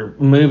means you're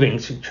moving.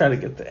 So you try to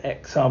get the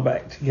X all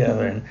back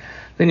together, and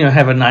then you'll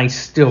have a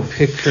nice still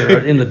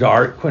picture in the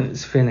dark when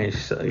it's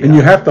finished. So, And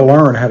you have to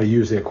learn how to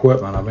use the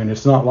equipment. I mean,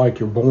 it's not like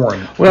you're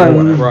born. Well,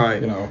 doing it,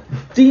 right.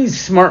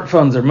 These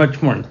smartphones are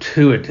much more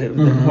intuitive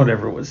than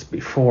whatever was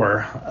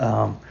before.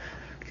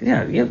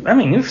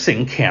 You've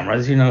seen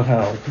cameras. You know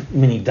how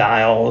many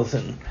dials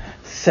and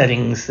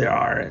settings there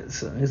are.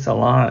 It's a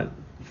lot.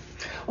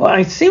 Well,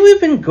 I see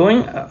we've been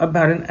going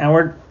about an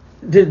hour.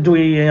 Did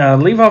we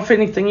leave off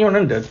anything you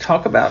wanted to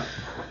talk about?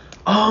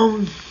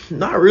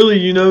 Not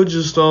really,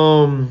 just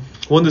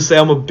wanted to say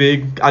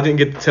I didn't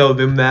get to tell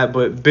them that,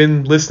 but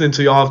been listening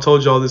to y'all. I've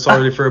told y'all this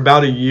already for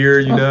about a year,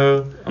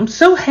 I'm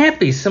so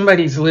happy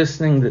somebody's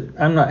listening that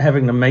I'm not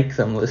having to make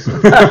them listen.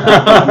 Okay,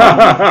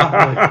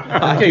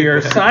 your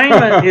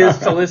assignment is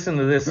to listen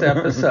to this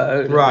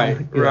episode.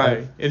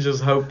 Right. And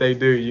just hope they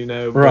do,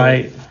 But,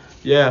 right.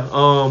 Yeah,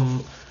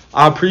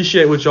 I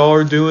appreciate what y'all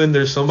are doing.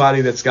 There's somebody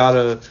that's got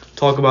to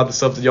talk about the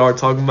stuff that y'all are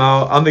talking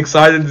about. I'm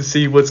excited to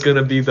see what's going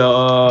to be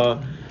the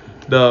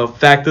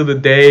fact of the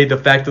day, the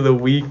fact of the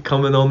week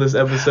coming on this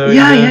episode.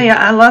 Yeah.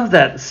 I love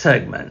that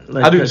segment.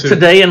 Like, I do too.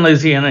 Today in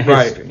Louisiana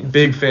history. Right.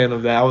 Big fan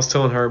of that. I was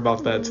telling her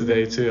about that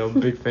today too. I'm a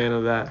big fan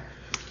of that.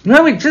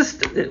 No,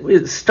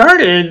 it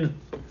started,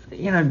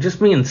 just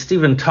me and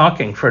Stephen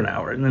talking for an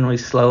hour, and then we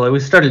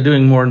started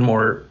doing more and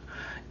more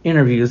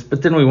interviews,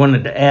 but then we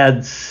wanted to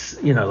add,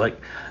 like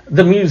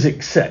the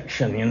music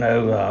section,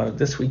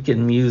 this week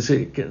in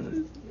music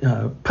and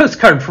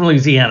postcard from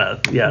Louisiana.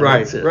 Yeah, right,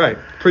 that's it. Right.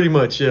 Pretty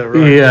much, yeah,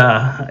 right.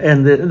 Yeah,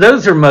 and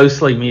those are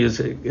mostly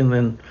music, and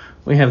then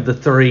we have the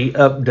 3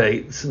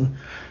 updates: and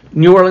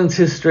New Orleans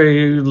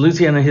history,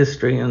 Louisiana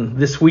history, and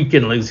this week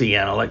in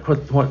Louisiana, like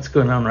what's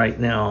going on right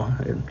now.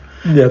 And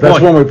that's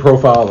when we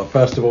profile the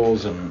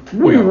festivals and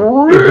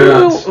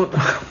events.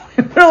 events.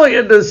 We really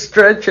had to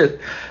stretch it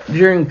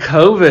during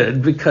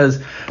COVID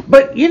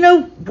but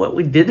what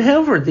we did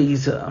have were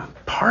these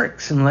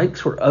parks and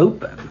lakes were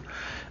open,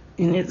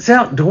 and it's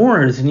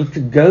outdoors, and you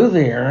could go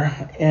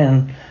there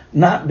and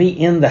not be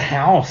in the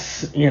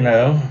house,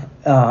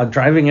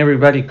 driving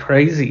everybody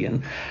crazy.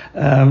 And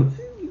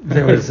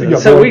there was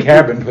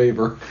cabin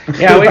fever.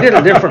 Yeah, we did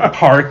a different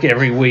park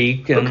every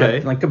week, and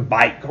Okay. like a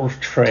bike or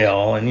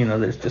trail, and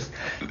there's just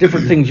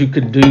different things you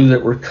could do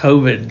that were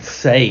COVID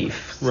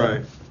safe. So,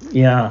 Right.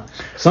 Yeah.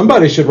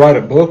 Somebody should write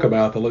a book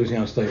about the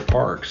Louisiana State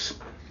Parks,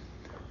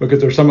 because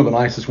they're some of the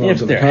nicest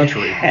ones in the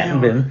country.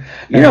 Hadn't been.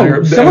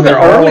 Some of them are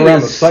all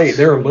around the state.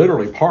 There are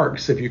literally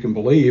parks, if you can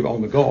believe,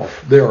 on the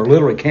Gulf. There are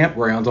literally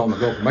campgrounds on the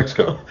Gulf of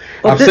Mexico.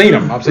 I've seen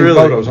them. I've seen Really?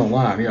 photos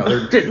online. Yeah,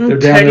 they're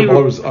down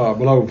there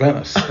below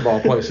Venice, of all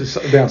places,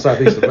 down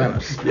southeast of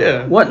Venice.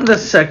 Yeah. Wasn't the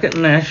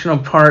second national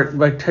park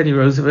by Teddy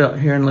Roosevelt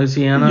here in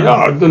Louisiana?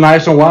 Yeah, the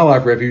National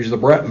Wildlife Refuge, the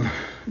Breton,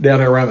 down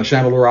there around the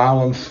Chandeleur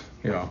Islands.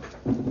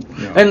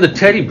 And the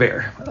teddy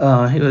bear.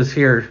 He was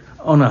here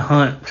on a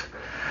hunt,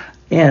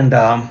 and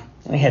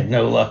we had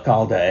no luck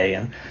all day.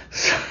 And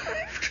so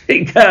after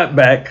he got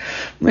back,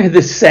 we had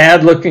this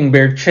sad-looking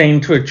bear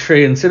chained to a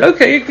tree and said,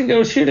 "Okay, you can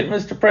go shoot it,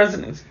 Mr.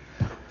 President."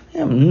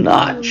 I'm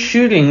not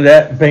shooting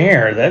that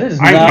bear. That is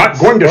I'm not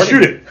going to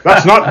shoot it.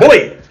 That's not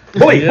bully.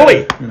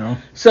 Bully.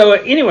 So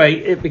anyway,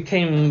 it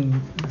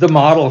became the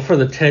model for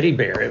the teddy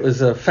bear. It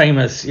was a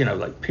famous,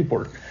 like people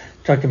were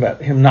talking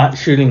about him not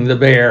shooting the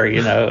bear,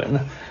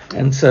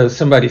 and so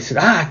somebody said,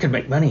 I could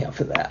make money off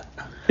of that.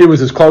 it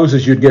was as close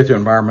as you'd get to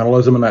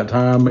environmentalism in that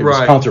time. It was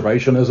Right.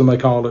 conservationism, they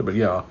called it, but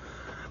yeah.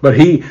 But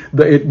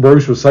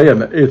Bruce was saying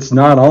that it's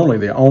not only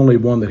the only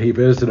one that he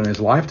visited in his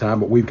lifetime,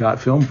 but we've got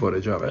film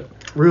footage of it.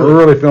 Really?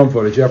 Early film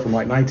footage, yeah, from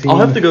like 19. I'll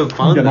have to go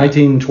find that.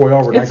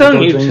 1912 or It's on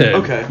 1913.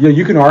 YouTube. Okay. Yeah,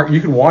 you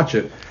can watch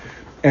it.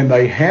 And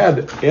they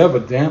had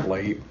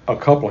evidently a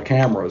couple of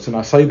cameras, and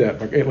I say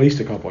that at least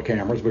a couple of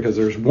cameras because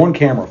there's one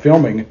camera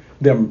filming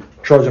them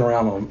trudging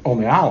around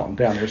on the island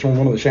down there. It's on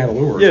one of the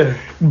chandelures. Yeah.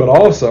 But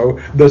also,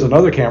 there's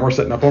another camera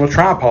sitting up on a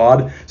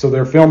tripod, so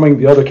they're filming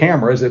the other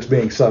camera as it's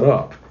being set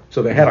up.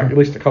 So they had at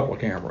least a couple of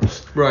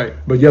cameras. Right.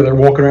 But yeah, they're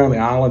walking around the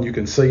island. You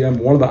can see them.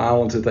 One of the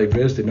islands that they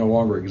visited no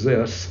longer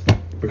exists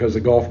because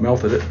the Gulf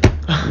melted it.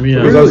 Yeah.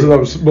 Because those are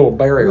those little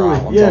barrier Really?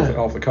 islands Yeah.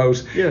 off the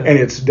coast, Yeah. and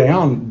it's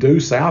down due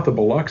south of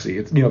Biloxi.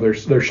 It's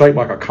they're shaped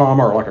like a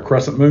comma or like a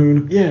crescent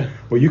moon. Yeah.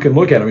 Well, you can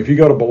look at them if you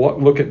go to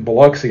look at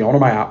Biloxi on a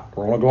map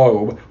or on a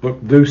globe.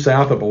 Look due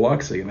south of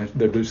Biloxi, and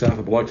they're due south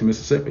of Biloxi,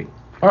 Mississippi.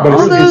 Are But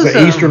all it's those,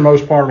 the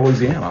easternmost part of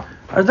Louisiana.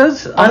 Are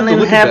those have to look at that.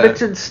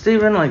 uninhabited,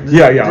 Stephen? Like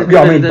Yeah. I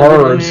mean, did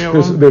birds. any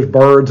of them? There's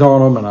birds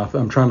on them, and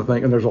I'm trying to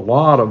think. And there's a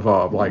lot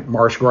of like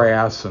marsh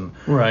grass and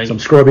Right. some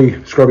scrubby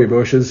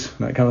bushes,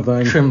 that kind of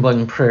thing.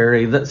 Trembling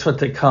Prairie. That's what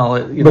they call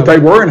it. You But know. they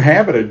were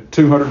inhabited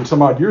 200 and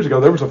some odd years ago.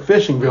 There was a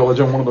fishing village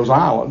on one of those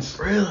islands.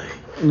 Really?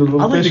 A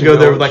little I'd like to fishing go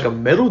there with village. like a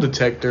metal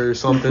detector or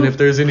something if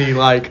there's any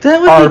like.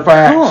 That would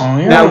artifacts. be cool.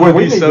 Yeah. That would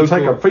we be need so to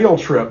take cool. a field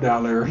trip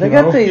down there. They you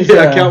got know? these.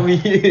 Yeah, count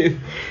me in.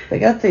 They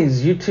got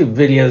these YouTube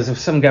videos of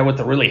some guy with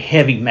a really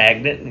heavy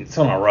magnet, and it's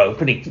on a rope,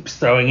 and he keeps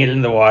throwing it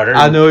in the water.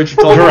 I know what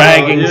you're talking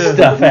dragging about. Yeah.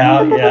 stuff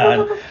out. Yeah.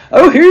 And,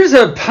 oh, here's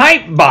a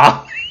pipe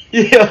bomb.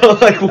 Yeah,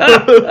 like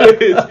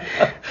what?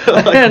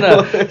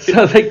 And,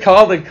 so they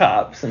call the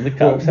cops, and the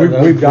Well, cops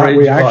have we've got we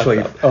bridge actually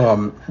blocked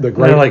up. the And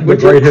they're like, the would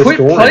great you quit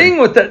historian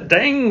playing with that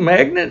dang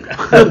magnet?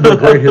 the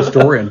great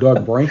historian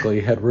Doug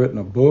Brinkley had written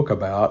a book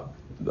about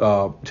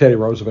Teddy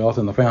Roosevelt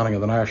and the founding of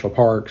the national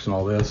parks and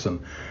all this, and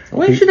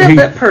We should have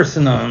that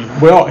person on.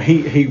 Well,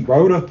 he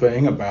wrote a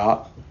thing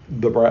about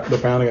the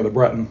founding of the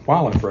Breton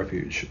Wildlife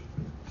Refuge,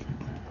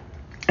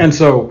 and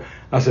so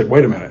I said,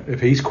 wait a minute. If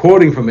he's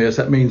quoting from this,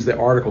 that means the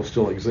article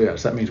still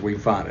exists. That means we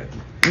can find it.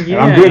 And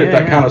I'm good at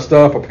that kind of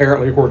stuff,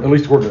 apparently, at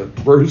least according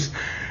to Bruce.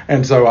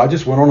 And so I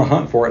just went on a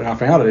hunt for it, and I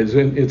found it.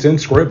 It's in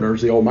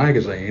Scribner's, the old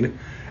magazine,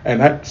 and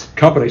that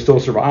company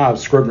still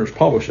survives, Scribner's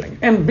Publishing.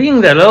 And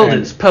being that old,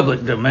 And- it's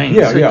public domain,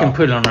 Yeah, so you yeah. can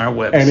put it on our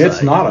website. And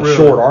it's not a Really?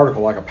 short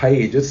article like a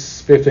page. It's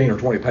 15 or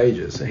 20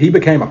 pages. He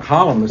became a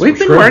columnist. We've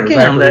for been Scribner's working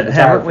after on he that, retired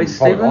haven't we, from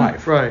public Stephen?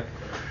 life. Right.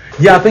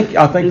 Yeah, I think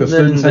the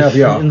students have.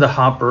 Yeah. in the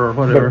hopper or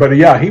whatever. But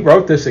yeah, he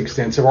wrote this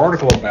extensive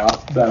article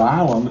about that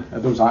island,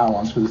 those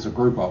islands, because it's a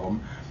group of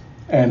them,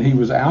 and he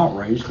was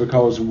outraged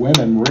because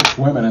rich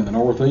women in the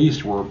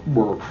Northeast were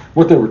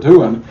what they were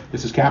doing.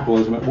 This is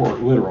capitalism at work,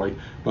 literally.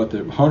 But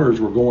the hunters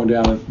were going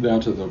down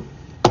to the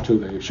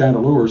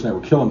chandelures and they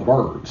were killing the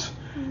birds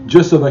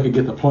just so they could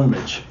get the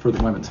plumage for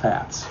the women's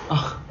hats.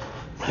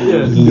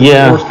 Yeah.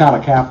 Yeah. The worst kind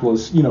of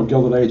capitalist,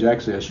 Gilded Age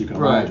excess you can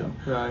Right. imagine.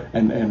 Right.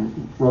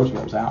 And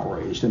Roosevelt was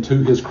outraged. And to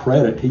his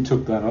credit, he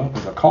took that up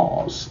as a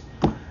cause.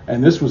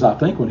 And this was, I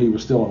think, when he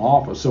was still in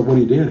office. So what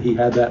he did, he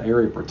had that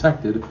area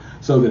protected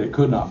so that it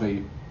could not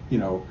be,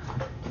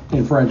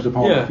 infringed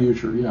upon in Yeah. the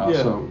future. Yeah.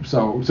 Yeah.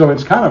 So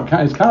it's kind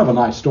of a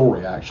nice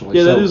story actually.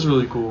 Yeah, so, that is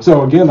really cool.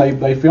 So again,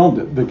 they filmed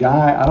it. The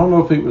guy, I don't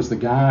know if it was the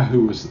guy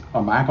who was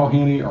a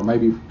McElhenney or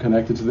maybe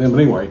connected to them, but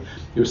anyway,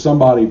 it was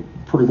somebody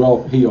pretty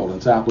well heeled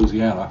in South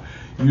Louisiana.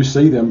 You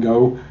see them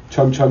go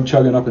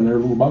chugging up in their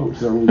little boat,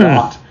 their little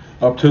yacht,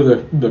 up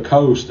to the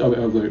coast of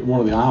one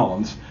of the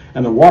islands,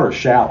 and the water's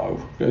shallow,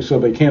 so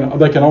they can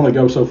only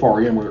go so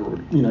far in where it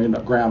would end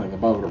up grounding the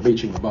boat or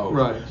beaching the boat.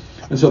 Right.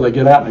 And so they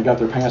get out and they got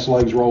their pants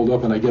legs rolled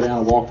up and they get down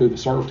and walk through the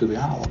surf to the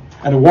island.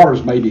 And the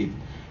water's maybe,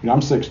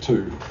 I'm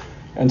 6'2",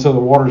 and so the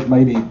water's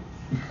maybe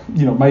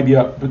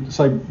up,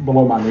 say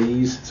below my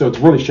knees. So it's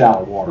really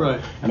shallow water.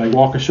 Right. And they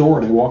walk ashore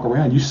and they walk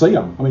around. You see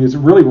them. I mean, it's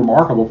really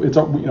remarkable. It's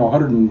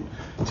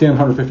 110,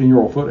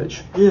 115-year-old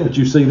footage. Yeah. But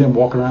you see them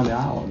walk around the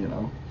island.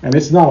 And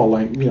it's not a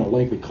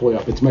lengthy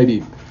clip. It's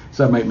maybe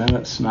 7, 8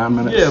 minutes, 9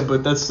 minutes. Yeah,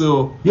 but that's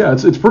still. Yeah,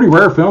 it's pretty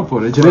rare film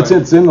footage, and Right.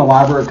 it's in the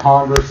Library of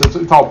Congress.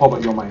 It's all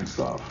public domain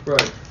stuff.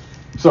 Right.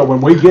 So when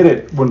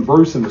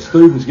Bruce and the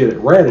students get it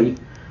ready,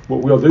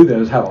 what we'll do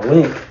then is have a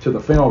link to the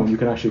film, and you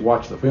can actually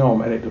watch the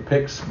film, and it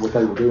depicts what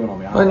they were doing on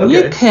the island.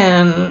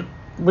 Well,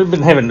 we've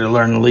been having to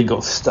learn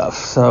legal stuff,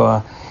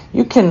 so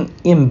you can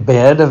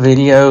embed a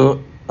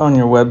video on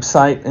your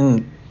website,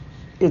 and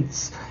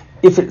if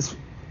it's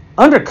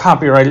under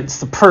copyright, it's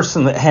the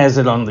person that has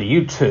it on the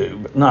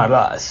YouTube, not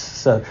us.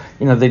 So,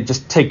 they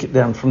just take it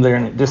down from there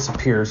and it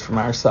disappears from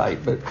our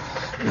site. But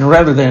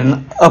rather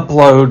than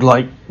upload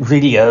like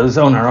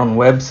videos on our own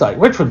website,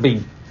 which would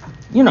be,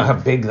 how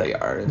big they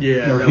are.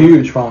 Yeah. They're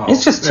huge files.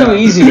 It's just too Yeah.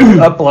 easy to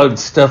upload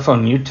stuff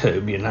on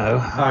YouTube,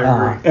 I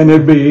agree. And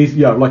it'd be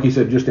easy, like you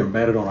said, just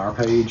embedded on our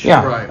page.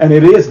 Yeah. Right. And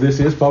this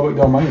is public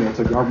domain. It's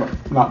a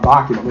government, not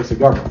document, it's a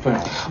government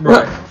film.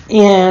 Right.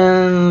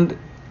 And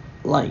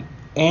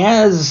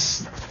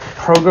as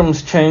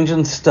programs change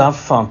and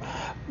stuff,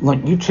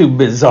 like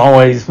YouTube is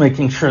always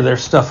making sure their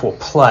stuff will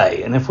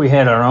play, and if we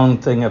had our own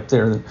thing up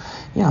there,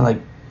 like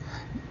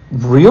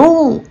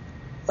real,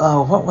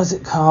 what was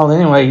it called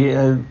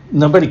anyway?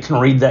 Nobody can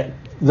read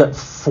that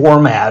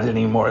format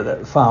anymore,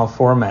 that file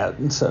format,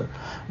 and so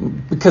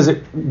because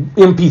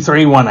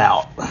MP3 went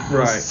out,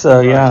 Right. So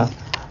right. yeah.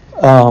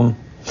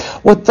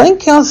 Well,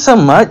 thank y'all so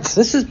much.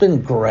 This has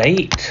been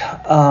great.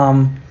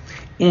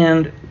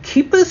 And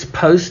keep us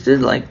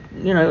posted, like,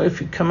 if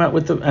you come out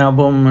with the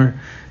album or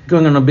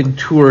going on a big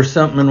tour or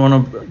something and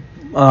want to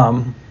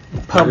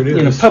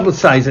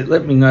publicize it,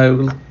 let me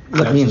know.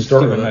 Let me and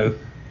Steven know.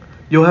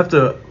 You'll have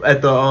to,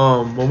 at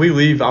the when we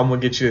leave, I'm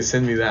gonna get you to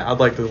send me that. I'd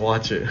like to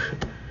watch it.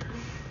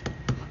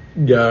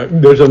 Yeah,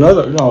 there's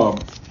another.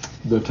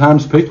 The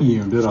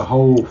Times-Picayune did a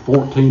whole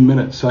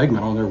 14-minute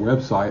segment on their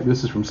website.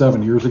 This is from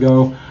 7 years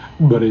ago,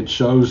 but it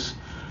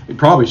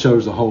probably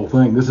shows the whole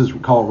thing. This is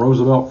called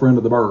Roosevelt, Friend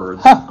of the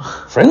Birds.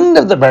 Friend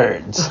of the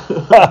Birds.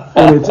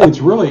 And it's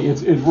really,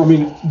 I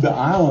mean, the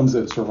islands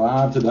that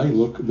survive today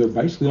they're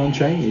basically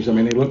unchanged. I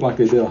mean, they look like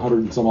they did 100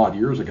 and some odd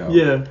years ago.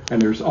 Yeah.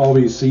 And there's all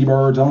these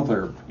seabirds. I don't know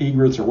if they're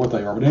egrets or what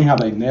they are, but anyhow,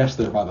 they nest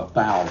there by the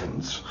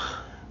thousands,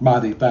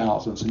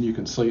 and you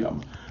can see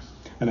them.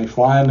 And they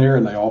fly in there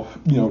and they all,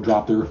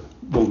 drop their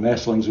little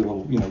nestlings or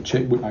little,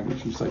 I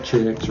guess you say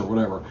chicks or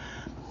whatever.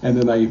 And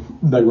then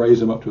they raise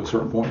them up to a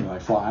certain point and they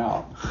fly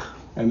out.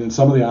 And then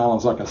some of the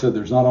islands, like I said,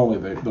 there's not only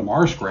the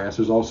marsh grass,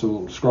 there's also a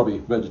little scrubby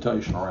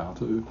vegetation around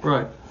too.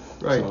 Right.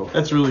 So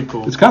that's really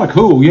cool. It's kind of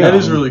cool, yeah. That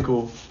is really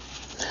cool.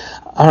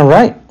 All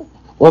right.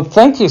 Well,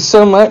 thank you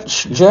so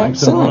much, Jackson.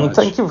 Thanks so much. And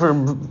thank you for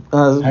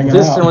Hanging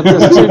visiting out. with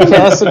us too,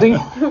 Cassidy.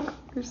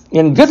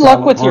 And good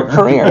luck with your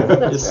career.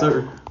 Yes,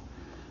 sir.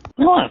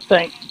 We want to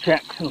thank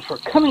Jackson for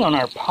coming on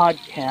our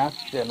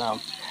podcast and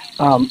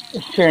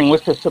sharing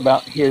with us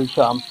about his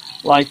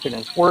life and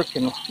his work,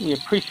 and we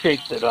appreciate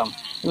that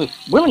he was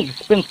willing to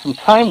spend some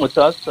time with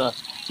us,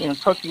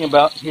 talking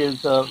about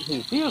his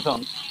views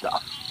on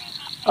stuff.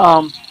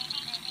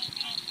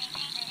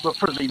 But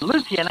for the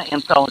Louisiana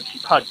Anthology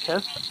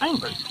podcast, I'm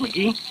Bruce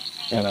McGee.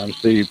 And I'm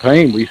Steve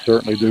Payne. We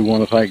certainly do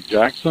want to thank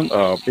Jackson.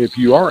 If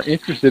you are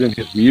interested in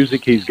his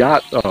music, he's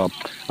got a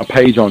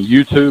page on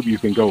YouTube. You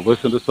can go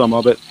listen to some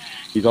of it.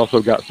 He's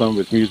also got some of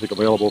his music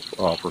available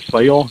for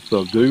sale.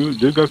 So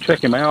do go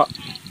check him out.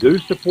 Do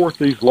support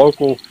these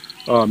local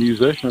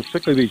musicians,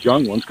 particularly these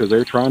young ones, because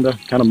they're trying to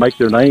kind of make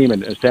their name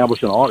and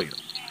establish an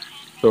audience.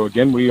 So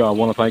again, we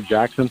want to thank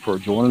Jackson for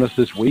joining us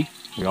this week.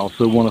 We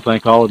also want to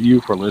thank all of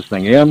you for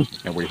listening in,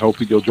 and we hope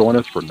that you'll join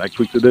us for next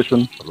week's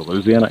edition of the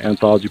Louisiana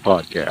Anthology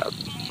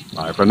Podcast.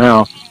 Bye for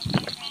now.